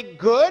not make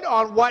good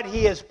on what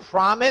He has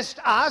promised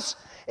us.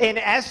 In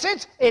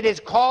essence, it is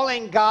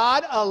calling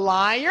God a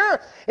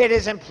liar. It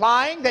is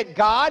implying that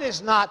God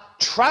is not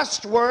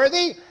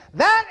trustworthy.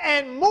 That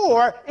and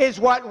more is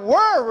what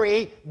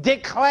worry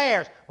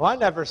declares. Well, I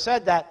never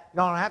said that. You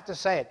don't have to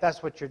say it.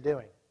 That's what you're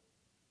doing.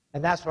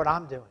 And that's what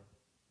I'm doing.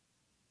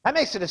 That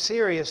makes it a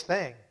serious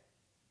thing.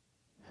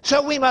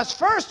 So we must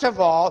first of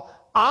all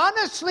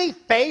honestly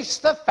face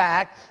the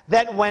fact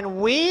that when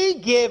we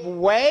give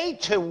way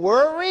to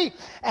worry,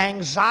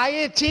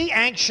 anxiety,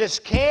 anxious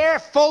care,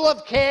 full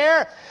of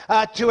care,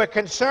 to a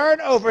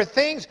concern over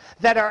things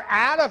that are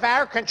out of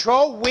our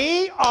control,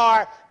 we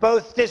are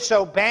both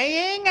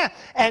disobeying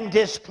and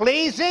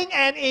displeasing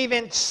and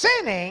even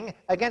sinning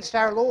against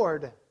our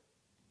Lord.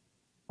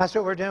 That's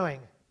what we're doing.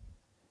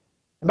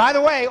 And by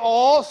the way,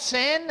 all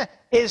sin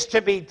is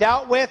to be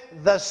dealt with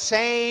the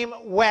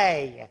same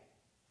way.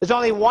 There's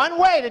only one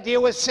way to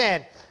deal with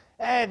sin,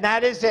 and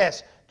that is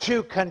this: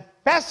 to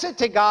confess it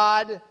to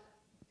God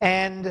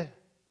and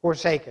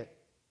forsake it.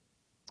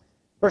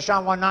 1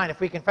 John 1:9, if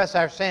we confess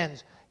our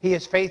sins, He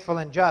is faithful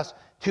and just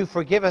to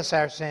forgive us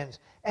our sins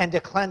and to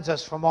cleanse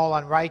us from all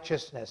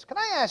unrighteousness. Can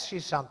I ask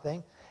you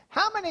something?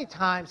 How many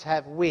times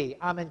have we,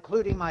 I'm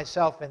including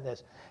myself in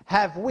this,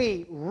 have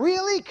we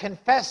really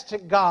confessed to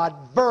God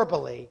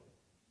verbally,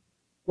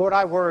 Lord,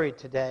 I worried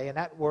today, and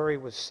that worry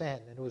was sin,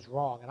 and it was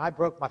wrong, and I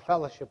broke my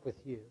fellowship with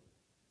you,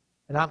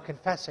 and I'm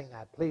confessing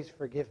that. Please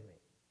forgive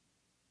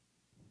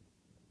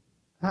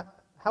me.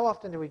 How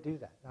often do we do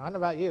that? Now, I don't know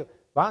about you,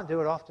 but I don't do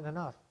it often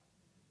enough,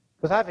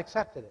 because I've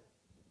accepted it.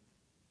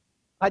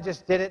 I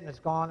just did it, and it's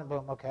gone, and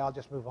boom, okay, I'll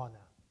just move on now.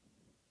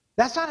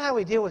 That's not how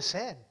we deal with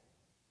sin.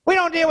 We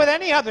don't deal with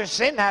any other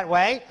sin that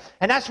way,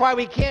 and that's why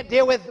we can't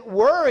deal with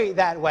worry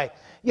that way.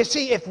 You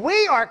see, if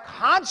we are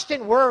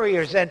constant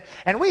worriers and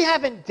we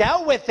haven't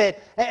dealt with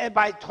it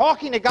by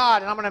talking to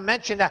God, and I'm going to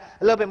mention a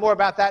little bit more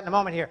about that in a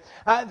moment here,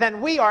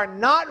 then we are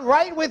not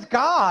right with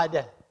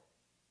God.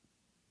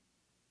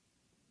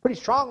 Pretty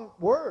strong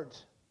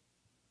words,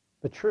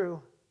 but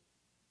true.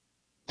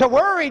 So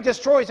worry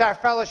destroys our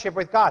fellowship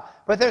with God.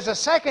 But there's a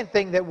second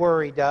thing that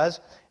worry does,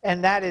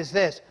 and that is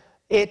this: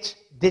 it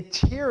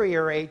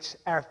deteriorates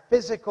our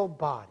physical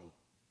body.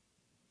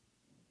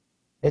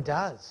 It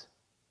does.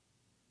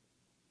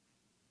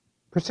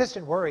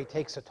 Persistent worry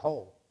takes a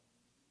toll.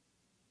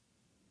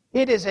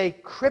 It is a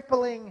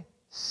crippling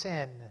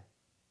sin,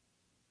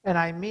 and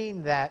I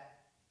mean that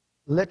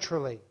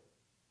literally.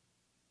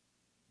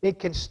 It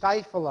can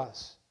stifle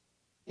us.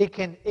 It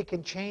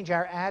can change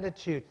our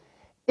attitude.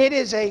 It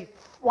is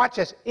watch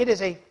this, it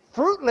is a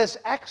fruitless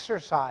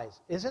exercise,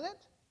 isn't it?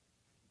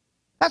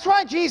 That's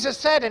why Jesus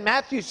said in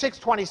Matthew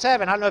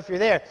 6:27, I don't know if you're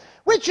there,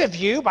 which of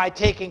you, by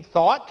taking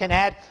thought, can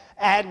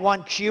add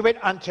 1 cubit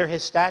unto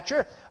his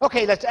stature?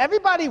 Okay, let's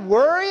everybody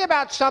worry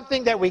about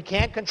something that we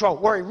can't control.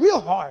 Worry real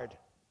hard.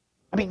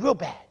 I mean, real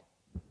bad.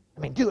 I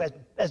mean, do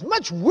as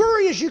much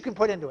worry as you can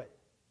put into it.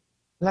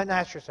 And then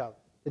ask yourself,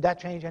 did that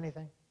change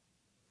anything?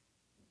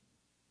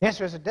 The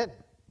answer is it didn't.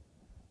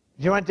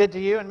 Do you know what it did to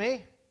you and me?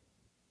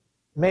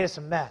 It made us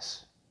a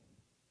mess.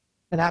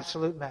 An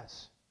absolute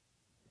mess.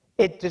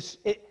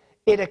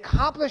 It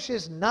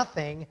accomplishes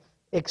nothing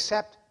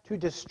except to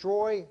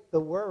destroy the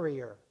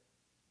worrier.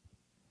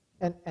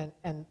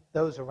 And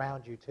those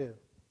around you too.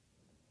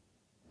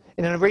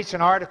 In a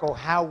recent article,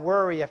 How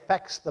Worry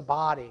Affects the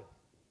Body,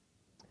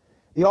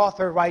 the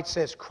author writes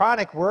this: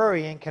 chronic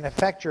worrying can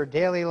affect your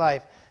daily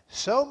life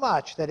so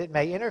much that it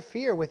may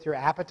interfere with your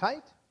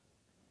appetite,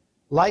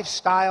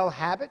 lifestyle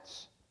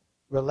habits,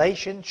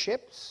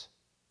 relationships,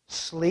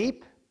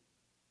 sleep,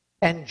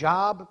 and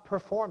job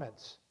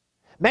performance.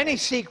 Many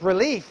seek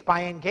relief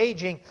by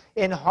engaging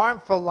in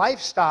harmful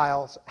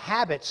lifestyles,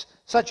 habits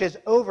such as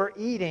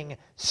overeating,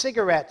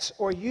 cigarettes,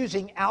 or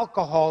using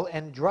alcohol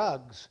and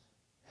drugs.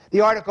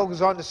 The article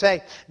goes on to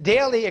say,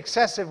 daily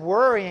excessive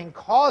worrying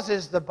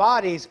causes the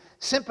body's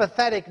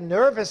sympathetic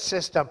nervous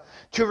system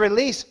to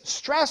release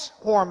stress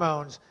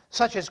hormones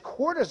such as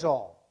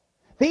cortisol.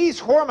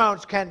 These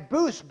hormones can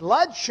boost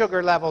blood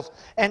sugar levels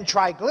and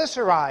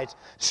triglycerides.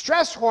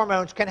 Stress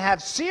hormones can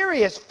have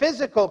serious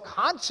physical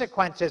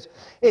consequences,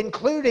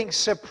 including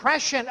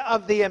suppression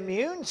of the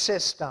immune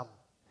system,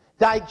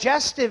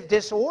 digestive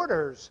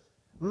disorders,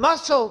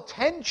 muscle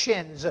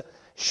tensions,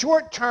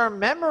 short-term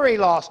memory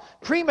loss,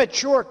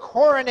 premature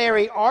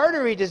coronary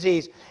artery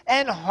disease,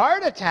 and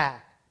heart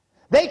attack.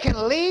 They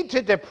can lead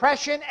to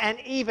depression and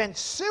even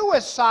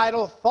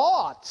suicidal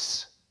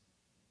thoughts.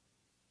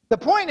 The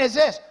point is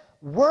this: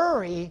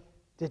 worry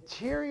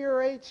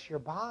deteriorates your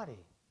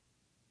body.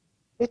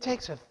 It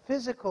takes a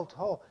physical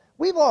toll.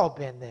 We've all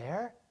been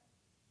there.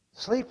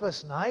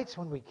 Sleepless nights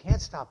when we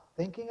can't stop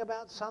thinking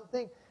about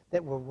something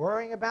that we're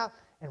worrying about,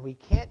 and we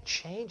can't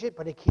change it,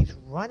 but it keeps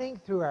running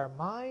through our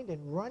mind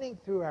and running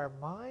through our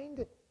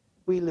mind.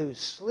 We lose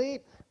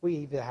sleep. We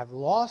either have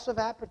loss of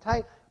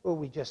appetite, or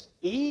we just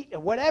eat, or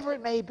whatever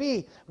it may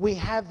be. We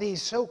have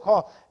these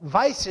so-called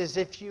vices,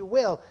 if you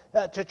will,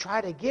 to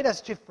try to get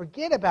us to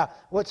forget about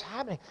what's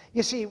happening.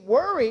 You see,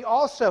 worry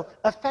also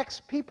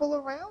affects people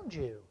around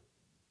you.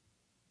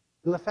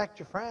 It'll affect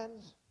your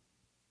friends.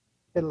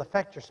 It'll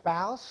affect your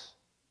spouse.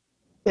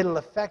 It'll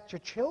affect your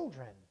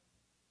children.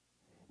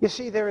 You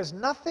see, there is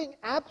nothing,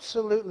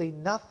 absolutely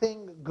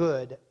nothing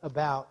good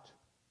about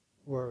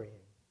worrying.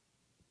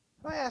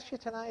 Can I ask you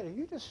tonight, are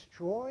you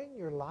destroying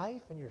your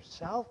life and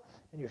yourself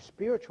and your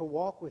spiritual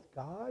walk with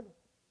God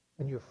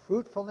and your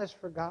fruitfulness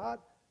for God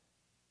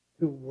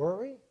through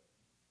worry?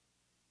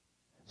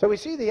 So we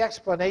see the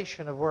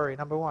explanation of worry,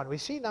 number one. We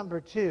see, number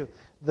two,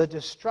 the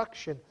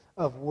destruction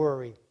of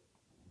worry.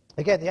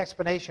 Again, the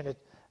explanation is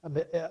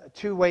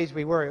two ways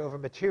we worry: over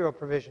material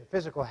provision,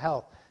 physical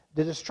health.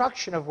 The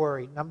destruction of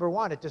worry, number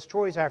one, it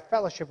destroys our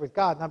fellowship with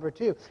God. Number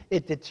two,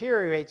 it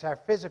deteriorates our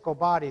physical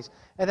bodies.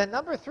 And then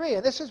number three,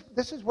 and this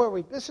is where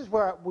we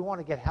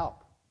want to get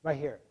help right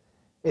here,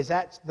 is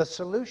that the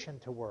solution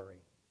to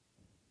worry.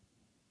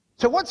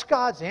 So what's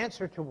God's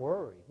answer to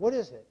worry? What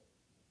is it?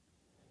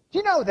 Do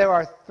you know there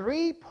are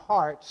three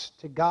parts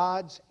to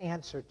God's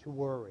answer to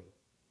worry?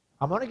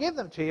 I'm going to give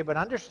them to you, but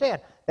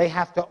understand, they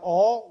have to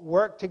all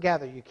work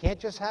together. You can't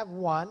just have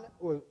one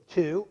or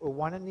two or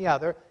one and the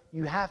other.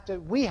 We have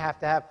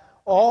to have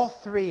all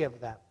three of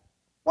them.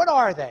 What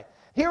are they?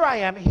 Here I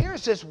am.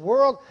 Here's this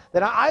world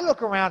that I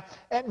look around,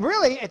 and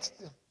really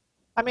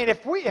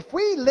if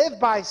we live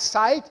by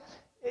sight,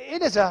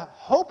 it is a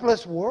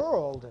hopeless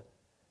world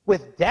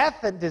with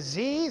death and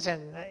disease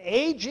and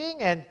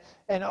aging and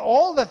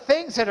all the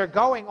things that are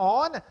going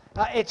on.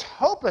 It's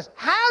hopeless.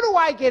 How do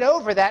I get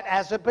over that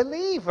as a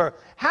believer?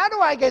 How do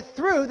I get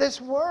through this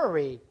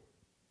worry?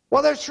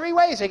 Well, there's three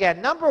ways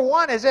again. Number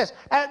one is this.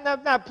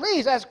 Now,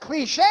 please, as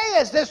cliche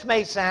as this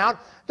may sound,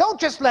 don't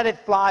just let it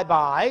fly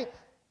by,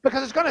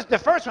 because the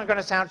first one's going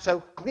to sound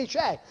so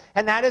cliche.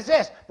 And that is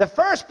this. The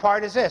first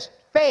part is this: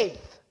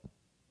 faith.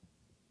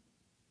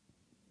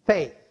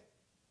 Faith.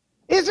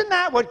 Isn't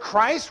that what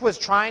Christ was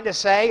trying to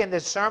say in the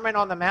Sermon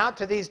on the Mount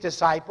to these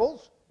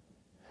disciples?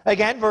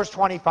 Again, verse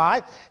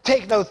 25,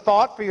 take no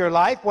thought for your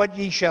life, what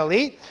ye shall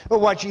eat, or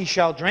what ye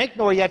shall drink,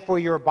 nor yet for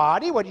your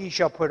body, what ye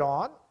shall put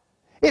on.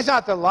 Is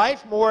not the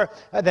life more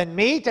than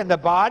meat, and the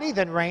body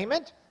than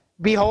raiment?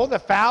 Behold, the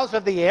fowls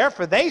of the air,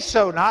 for they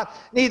sow not,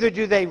 neither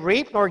do they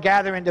reap, nor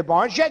gather into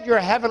barns, yet your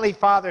heavenly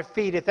Father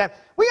feedeth them.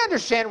 We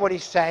understand what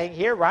he's saying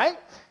here, right?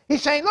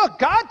 He's saying, look,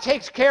 God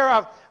takes care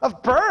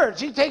of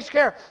birds. He takes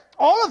care of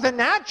all of the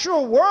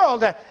natural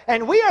world,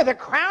 and we are the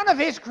crown of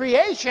his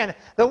creation,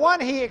 the one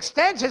he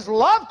extends his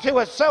love to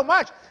us so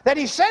much that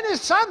he sent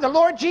his son, the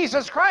Lord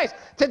Jesus Christ,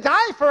 to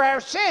die for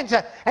our sins.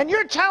 And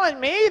you're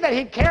telling me that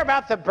he'd care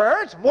about the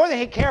birds more than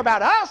he'd care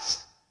about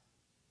us?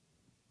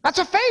 That's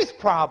a faith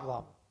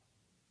problem.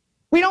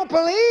 We don't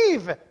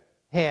believe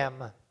him.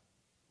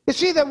 You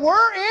see, the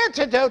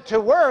antidote to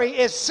worry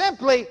is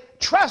simply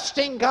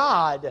trusting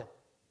God.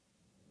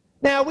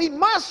 Now, we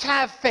must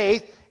have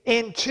faith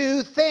in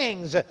two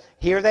things.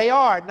 Here they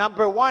are.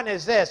 Number one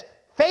is this: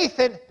 faith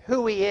in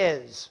who he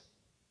is.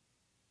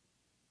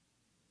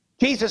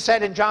 Jesus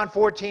said in John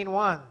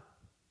 14:1,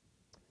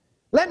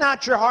 let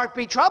not your heart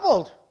be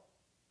troubled.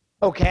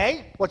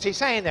 Okay, what's he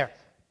saying there?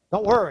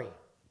 Don't worry.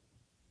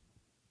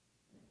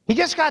 He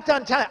just got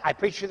done telling, I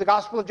preached you the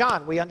Gospel of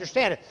John. We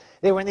understand it.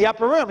 They were in the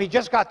upper room. He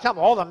just got telling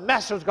them all the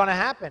mess that was going to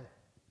happen.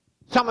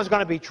 Someone's going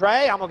to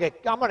betray. I'm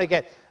going to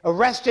get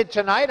arrested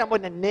tonight. I'm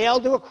going to nail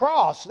to a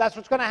cross. That's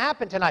what's going to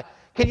happen tonight.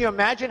 Can you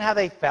imagine how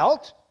they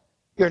felt?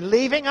 You're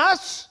leaving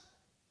us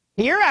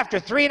here after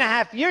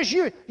 3.5 years.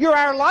 You're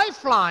our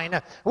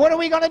lifeline. What are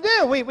we going to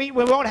do? We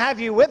won't have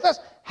you with us.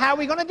 How are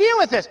we going to deal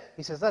with this?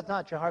 He says, let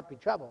not your heart be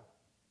troubled.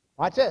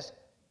 Watch this.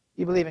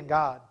 You believe in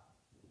God.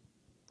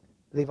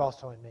 Believe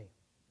also in me.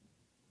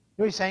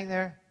 You know what he's saying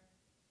there?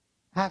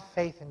 Have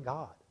faith in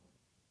God,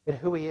 in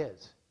who He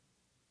is.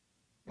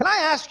 Can I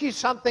ask you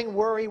something,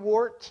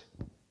 worrywart?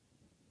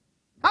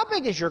 How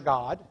big is your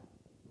God?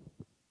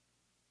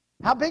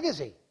 How big is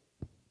He?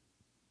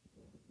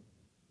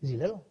 Is He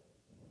little?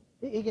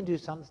 He can do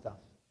some stuff.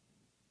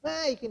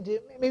 He can do,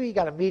 maybe you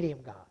got a medium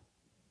God.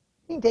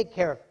 He can take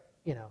care of,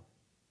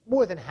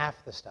 more than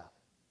half the stuff.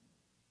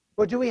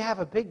 Or do we have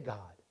a big God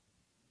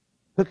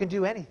who can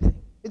do anything?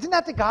 Isn't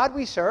that the God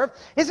we serve?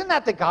 Isn't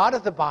that the God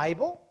of the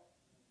Bible?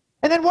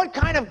 And then what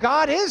kind of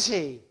God is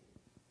He?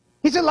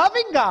 He's a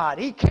loving God.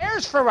 He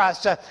cares for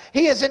us.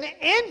 He is an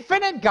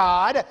infinite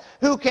God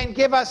who can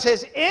give us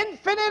His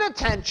infinite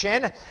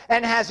attention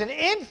and has an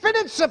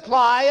infinite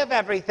supply of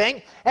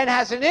everything and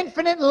has an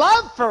infinite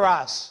love for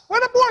us.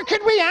 What more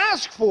could we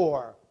ask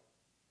for?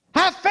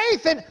 Have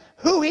faith in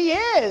who He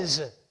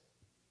is.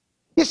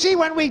 You see,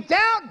 when we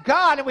doubt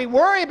God and when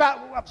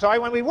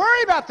we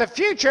worry about the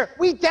future,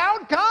 we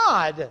doubt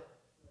God.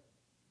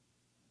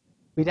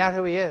 We doubt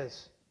who He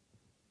is.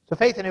 So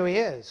faith in who He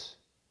is.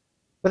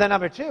 But then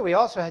number two, we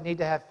also need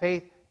to have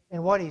faith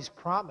in what He's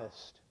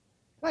promised.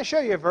 Can I show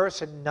you a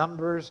verse in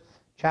Numbers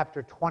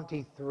chapter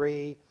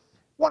 23?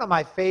 One of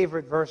my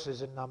favorite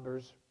verses in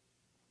Numbers.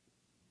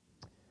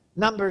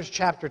 Numbers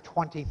chapter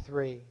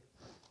 23.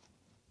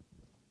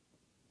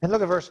 And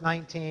look at verse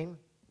 19.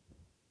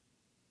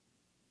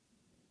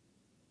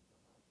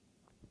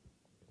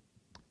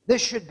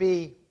 This should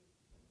be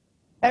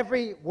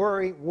every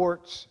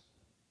worrywart's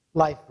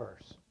life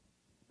verse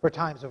for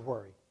times of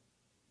worry.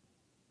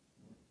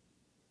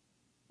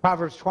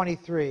 Proverbs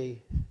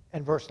 23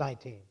 and verse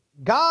 19.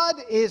 God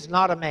is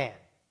not a man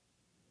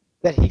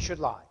that He should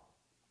lie,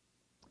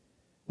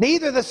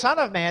 neither the Son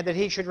of Man that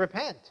He should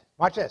repent.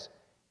 Watch this.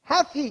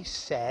 Hath He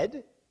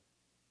said,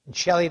 and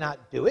shall He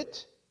not do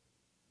it?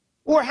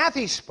 Or hath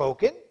He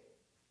spoken,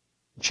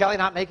 and shall He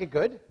not make it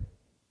good?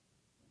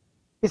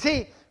 You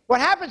see, what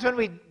happens when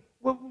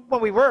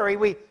we worry,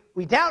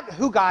 we doubt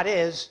who God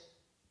is,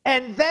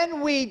 and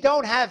then we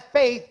don't have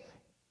faith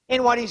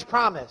in what He's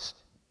promised.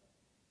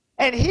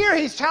 And here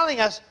He's telling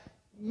us,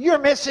 you're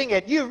missing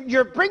it.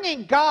 You're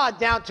bringing God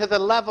down to the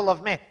level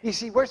of man. You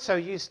see, we're so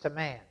used to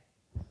man.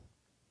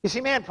 You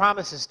see, man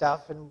promises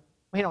stuff, and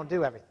we don't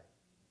do everything.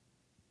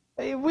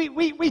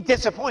 We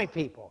disappoint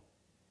people.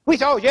 We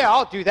say, oh, yeah,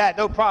 I'll do that,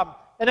 no problem.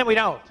 And then we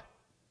don't.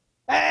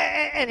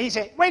 And He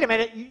said, wait a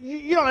minute,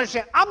 you don't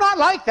understand. I'm not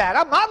like that.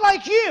 I'm not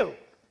like you.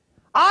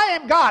 I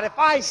am God. If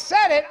I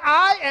said it,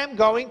 I am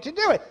going to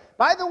do it.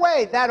 By the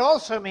way, that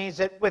also means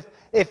that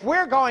if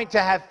we're going to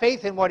have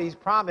faith in what He's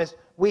promised,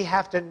 we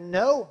have to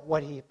know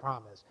what He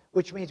promised,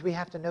 which means we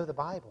have to know the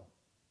Bible.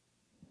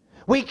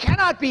 We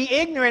cannot be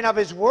ignorant of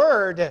His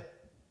Word.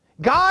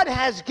 God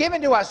has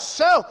given to us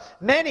so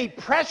many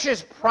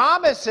precious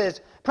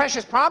promises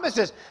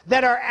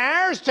that are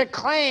ours to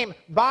claim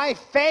by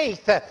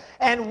faith,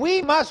 and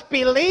we must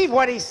believe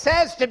what He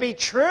says to be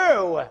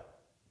true.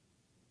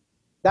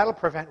 That'll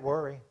prevent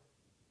worry.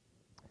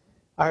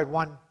 I heard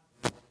one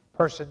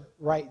person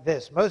write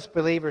this: most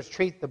believers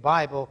treat the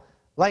Bible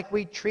like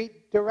we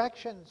treat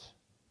directions.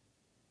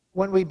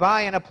 When we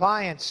buy an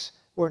appliance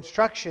or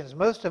instructions,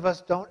 most of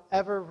us don't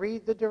ever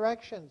read the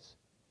directions.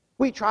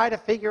 We try to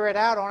figure it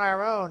out on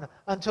our own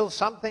until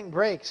something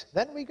breaks.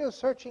 Then we go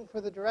searching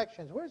for the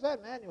directions. Where's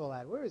that manual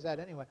at? Where is that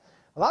anyway?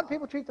 A lot of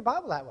people treat the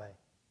Bible that way.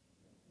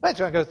 They're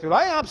going to go through,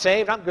 I'm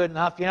saved, I'm good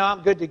enough,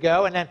 I'm good to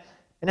go, and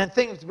then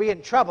things be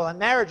in trouble, and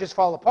marriages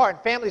fall apart,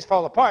 and families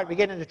fall apart, we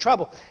get into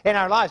trouble in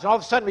our lives, and all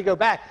of a sudden we go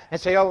back and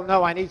say, oh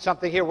no, I need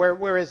something here,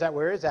 where is that,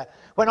 where is that?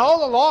 When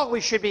all along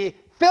we should be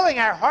filling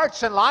our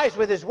hearts and lives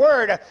with His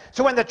Word,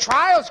 so when the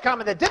trials come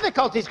and the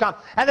difficulties come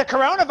and the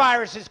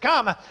coronaviruses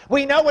come,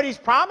 we know what He's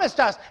promised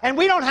us, and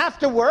we don't have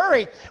to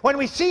worry. When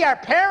we see our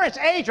parents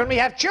age, when we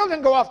have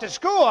children go off to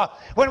school,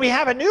 when we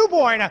have a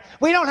newborn,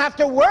 we don't have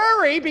to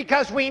worry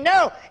because we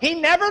know He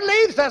never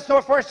leaves us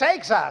nor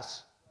forsakes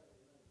us.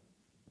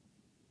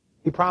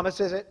 He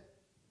promises it,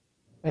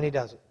 and He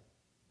does it.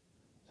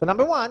 So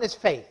number one is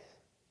faith.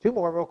 Two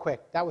more real quick.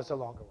 That was the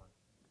longer one.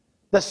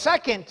 The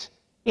second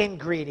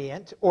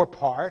ingredient or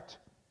part,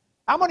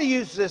 I'm going to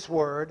use this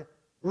word,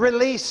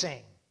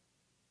 releasing.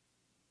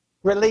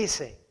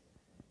 Releasing.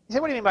 You say,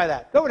 what do you mean by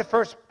that? Go over to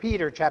 1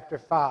 Peter chapter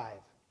 5.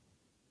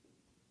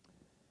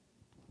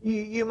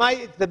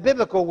 The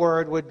biblical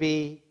word would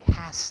be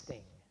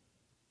casting.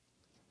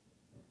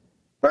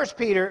 1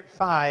 Peter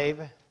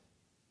 5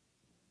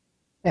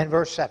 and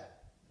verse 7.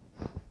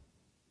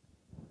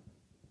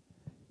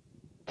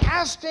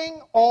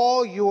 Casting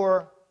all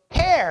your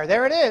care,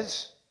 there it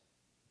is,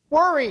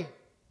 worry,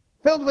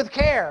 filled with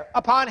care,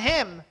 upon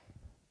Him,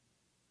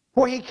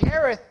 for He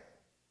careth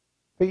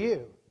for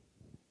you.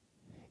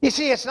 You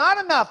see, it's not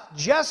enough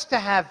just to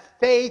have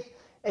faith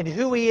in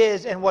who He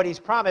is and what He's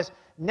promised.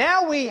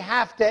 Now we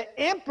have to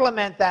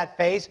implement that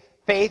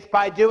faith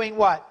by doing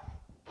what?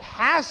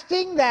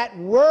 Casting that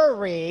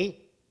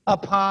worry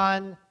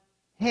upon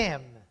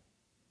Him.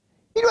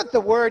 You know what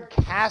the word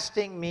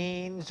casting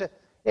means?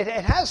 It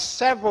has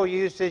several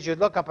uses. You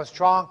look up a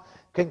Strong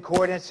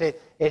Concordance,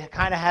 it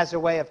kind of has a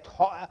way of,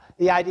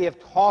 the idea of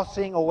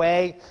tossing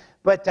away.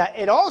 But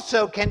it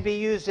also can be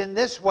used in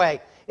this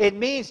way. It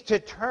means to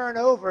turn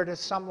over to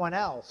someone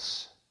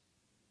else.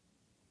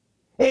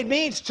 It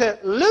means to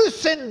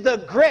loosen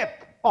the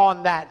grip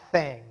on that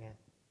thing.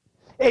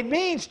 It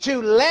means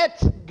to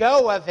let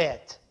go of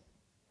it.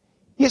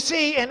 You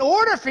see, in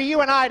order for you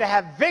and I to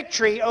have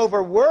victory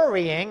over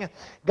worrying,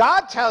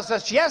 God tells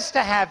us, yes,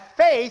 to have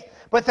faith,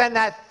 but then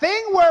that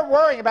thing we're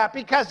worrying about,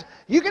 because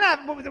you can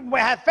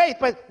have faith,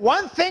 but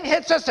one thing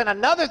hits us, and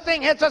another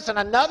thing hits us, and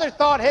another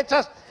thought hits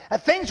us,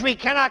 things we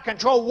cannot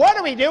control. What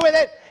do we do with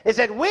it? Is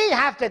that we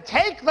have to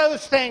take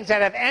those things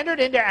that have entered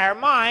into our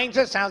minds,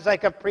 it sounds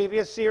like a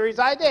previous series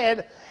I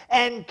did,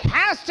 and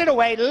cast it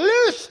away,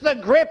 loose the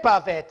grip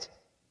of it,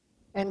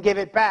 and give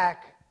it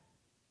back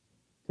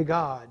to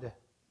God.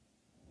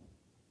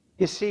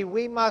 You see,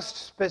 we must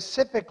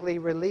specifically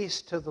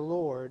release to the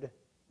Lord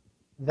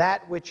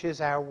that which is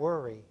our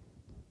worry.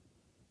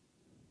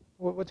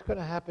 What's going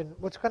to happen?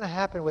 What's going to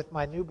happen with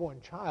my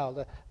newborn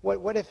child?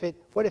 What if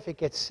it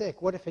gets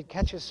sick? What if it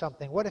catches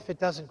something? What if it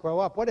doesn't grow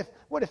up? What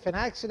if an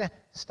accident?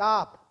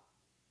 Stop.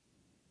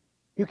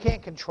 You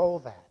can't control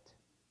that.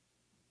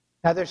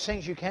 Now, there's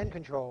things you can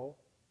control,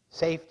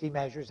 safety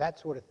measures, that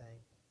sort of thing.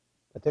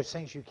 But there's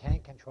things you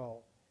can't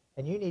control,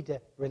 and you need to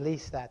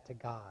release that to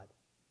God.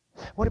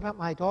 What about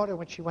my daughter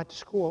when she went to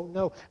school? Oh,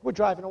 no, we're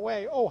driving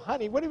away. Oh,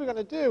 honey, what are we going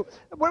to do?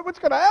 What's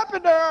going to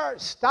happen to her?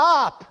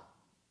 Stop.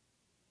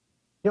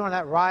 You know, on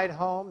that ride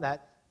home,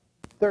 that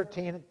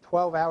 13,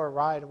 12-hour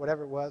ride, or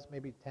whatever it was,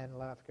 maybe 10,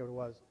 11, I forget what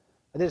it was.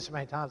 I did it so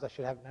many times I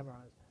should have it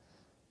memorized.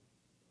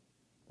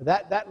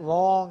 But that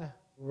long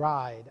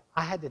ride,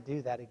 I had to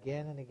do that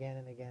again and again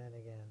and again and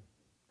again.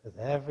 Because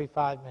every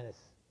 5 minutes,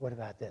 what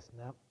about this?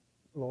 No,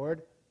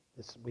 Lord,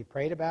 we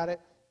prayed about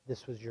it.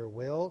 This was your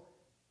will.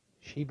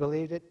 She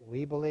believed it.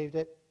 We believed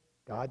it.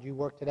 God, you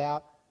worked it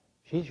out.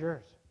 She's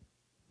yours.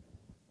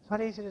 It's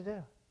not easy to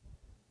do.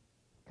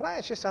 Can I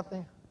ask you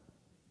something?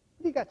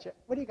 What do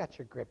you got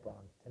your grip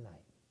on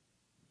tonight?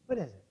 What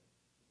is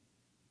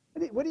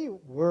it? What are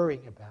you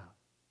worrying about?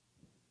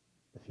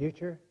 The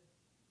future?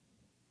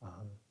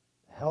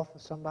 The health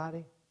of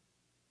somebody?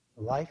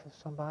 The life of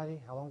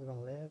somebody? How long they're going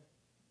to live?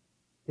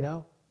 You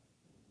know,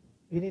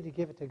 you need to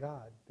give it to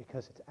God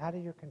because it's out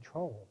of your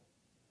control.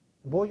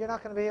 Boy, you're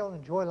not going to be able to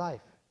enjoy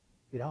life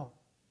if you don't.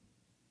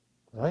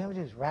 All you have to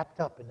do is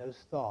wrapped up in those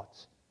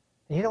thoughts.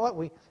 And you know what?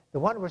 The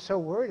one we're so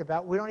worried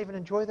about, we don't even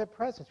enjoy their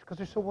presence because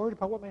we're so worried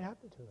about what may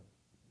happen to them.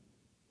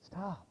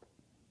 Stop.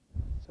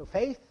 So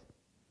faith,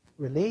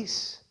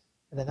 release,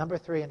 and then number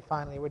 3, and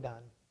finally we're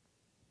done.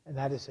 And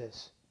that is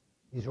this.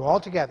 These are all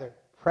together,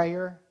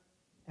 prayer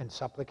and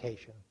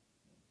supplication.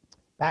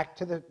 Back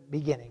to the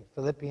beginning,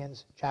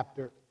 Philippians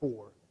chapter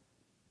 4.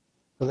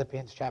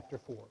 Philippians chapter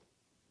 4.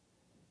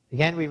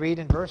 Again, we read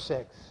in verse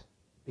 6,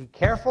 be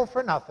careful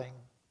for nothing,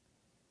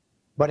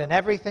 but in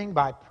everything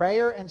by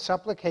prayer and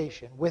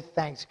supplication with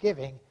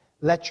thanksgiving,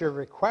 let your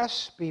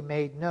requests be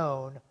made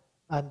known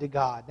unto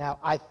God. Now,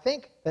 I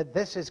think that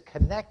this is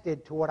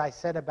connected to what I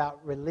said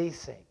about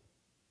releasing.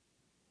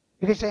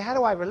 You can say, how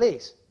do I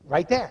release?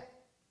 Right there.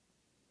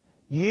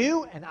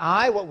 You and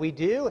I, what we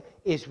do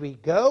is we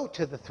go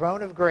to the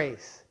throne of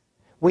grace.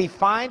 We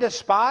find a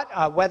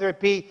spot, whether it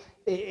be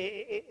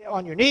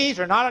on your knees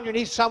or not on your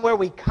knees somewhere,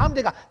 we come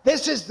to God.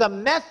 This is the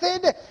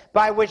method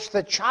by which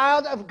the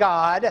child of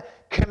God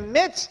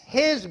commits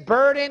his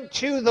burden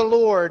to the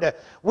Lord.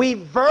 We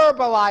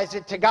verbalize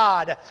it to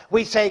God.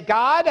 We say,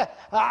 God,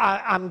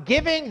 I'm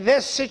giving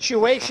this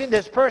situation,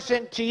 this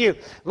person to you.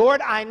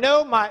 Lord, I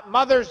know my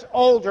mother's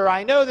older.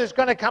 I know there's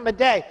going to come a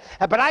day.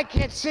 But I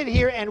can't sit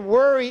here and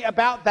worry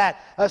about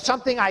that,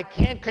 something I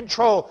can't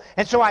control.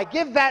 And so I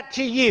give that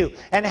to you.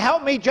 And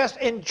help me just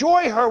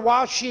enjoy her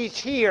while she's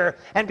here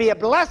and be a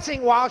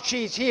blessing while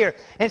she's here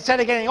instead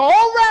of getting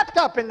all wrapped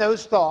up in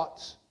those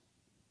thoughts.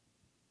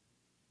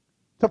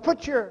 So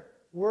put your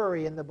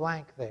worry in the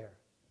blank there.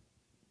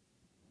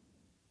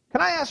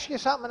 Can I ask you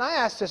something? And I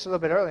asked this a little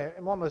bit earlier.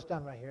 I'm almost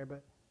done right here.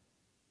 But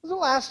when was the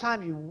last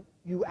time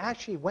you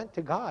actually went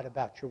to God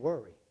about your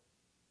worry?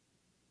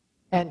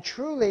 And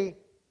truly,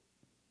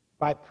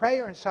 by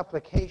prayer and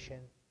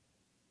supplication,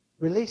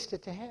 released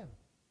it to Him?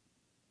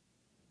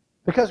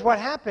 Because what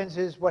happens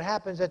is what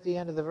happens at the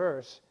end of the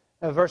verse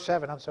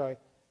 7,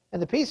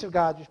 And the peace of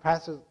God, which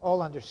passes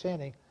all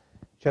understanding,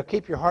 shall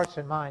keep your hearts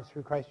and minds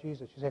through Christ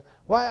Jesus. You say,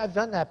 well, I've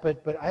done that,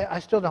 but I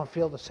still don't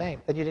feel the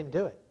same. Then you didn't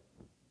do it.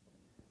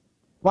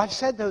 Well, I've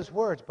said those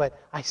words, but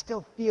I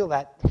still feel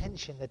that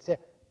tension that's there.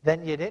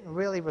 Then you didn't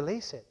really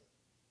release it.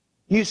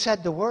 You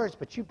said the words,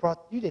 but you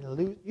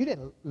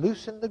didn't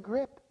loosen the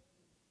grip.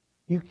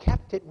 You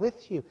kept it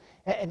with you.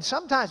 And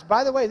sometimes,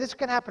 by the way, this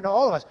can happen to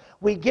all of us.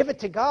 We give it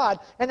to God,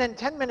 and then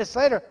 10 minutes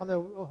later,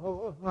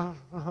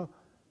 we're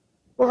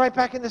right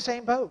back in the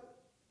same boat.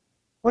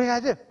 What do you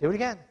got to do? Do it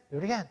again. Do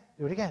it again.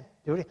 Do it again.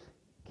 Do it again.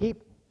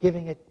 Keep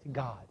giving it to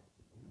God.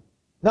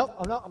 No,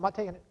 I'm not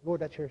taking it.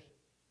 Lord, that's yours.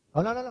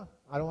 Oh, no.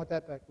 I don't want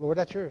that back. Lord,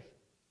 that's yours.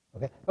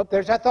 Okay. Oh,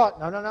 there's that thought.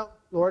 No.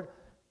 Lord,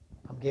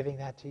 I'm giving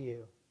that to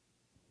you.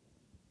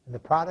 And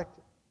the product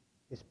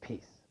is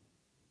peace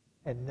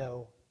and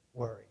no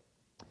worry.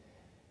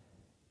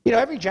 You know,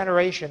 every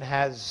generation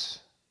has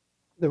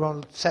their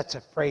own sets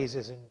of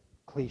phrases and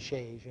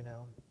cliches, you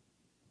know.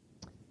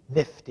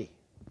 Nifty,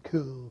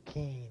 cool,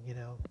 keen, you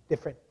know,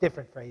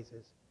 different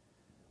phrases.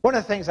 One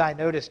of the things I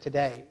noticed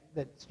today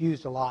that's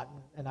used a lot,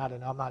 and I don't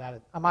know,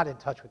 I'm not in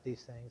touch with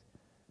these things,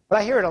 but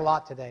I hear it a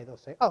lot today. They'll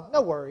say, "Oh,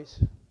 no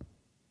worries.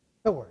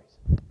 No worries."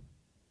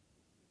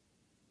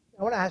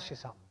 I want to ask you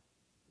something.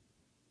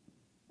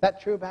 Is that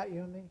true about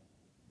you and me?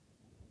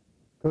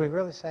 Could we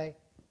really say,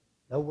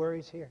 no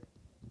worries here?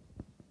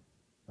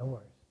 No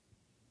worries.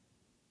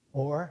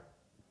 Or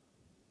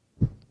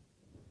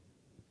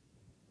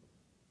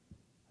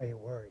are you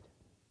worried?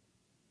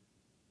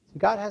 See,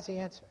 God has the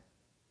answer.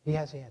 He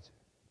has the answer.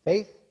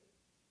 Faith,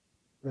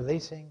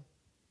 releasing,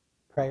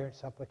 prayer, and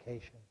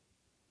supplication.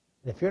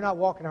 And if you're not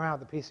walking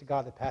around with the peace of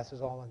God that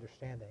passes all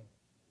understanding,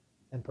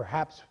 then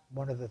perhaps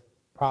one of the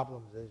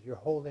problems is you're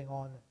holding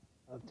on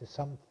to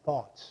some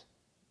thoughts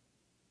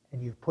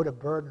and you've put a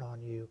burden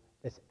on you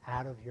that's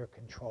out of your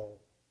control.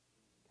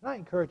 Can I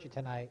encourage you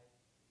tonight?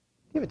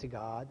 Give it to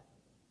God.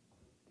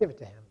 Give it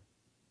to Him.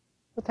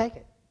 He'll take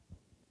it.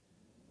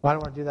 Well, I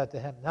don't want to do that to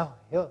Him. No,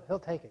 He'll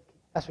take it.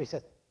 That's what He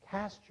says.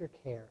 Cast your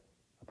care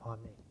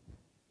upon me.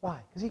 Why?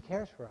 Because He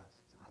cares for us.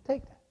 I'll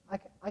take that.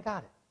 I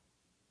got it.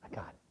 I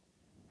got it.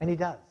 And He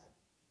does.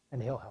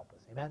 And He'll help us.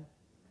 Amen?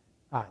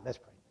 All right, let's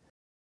pray.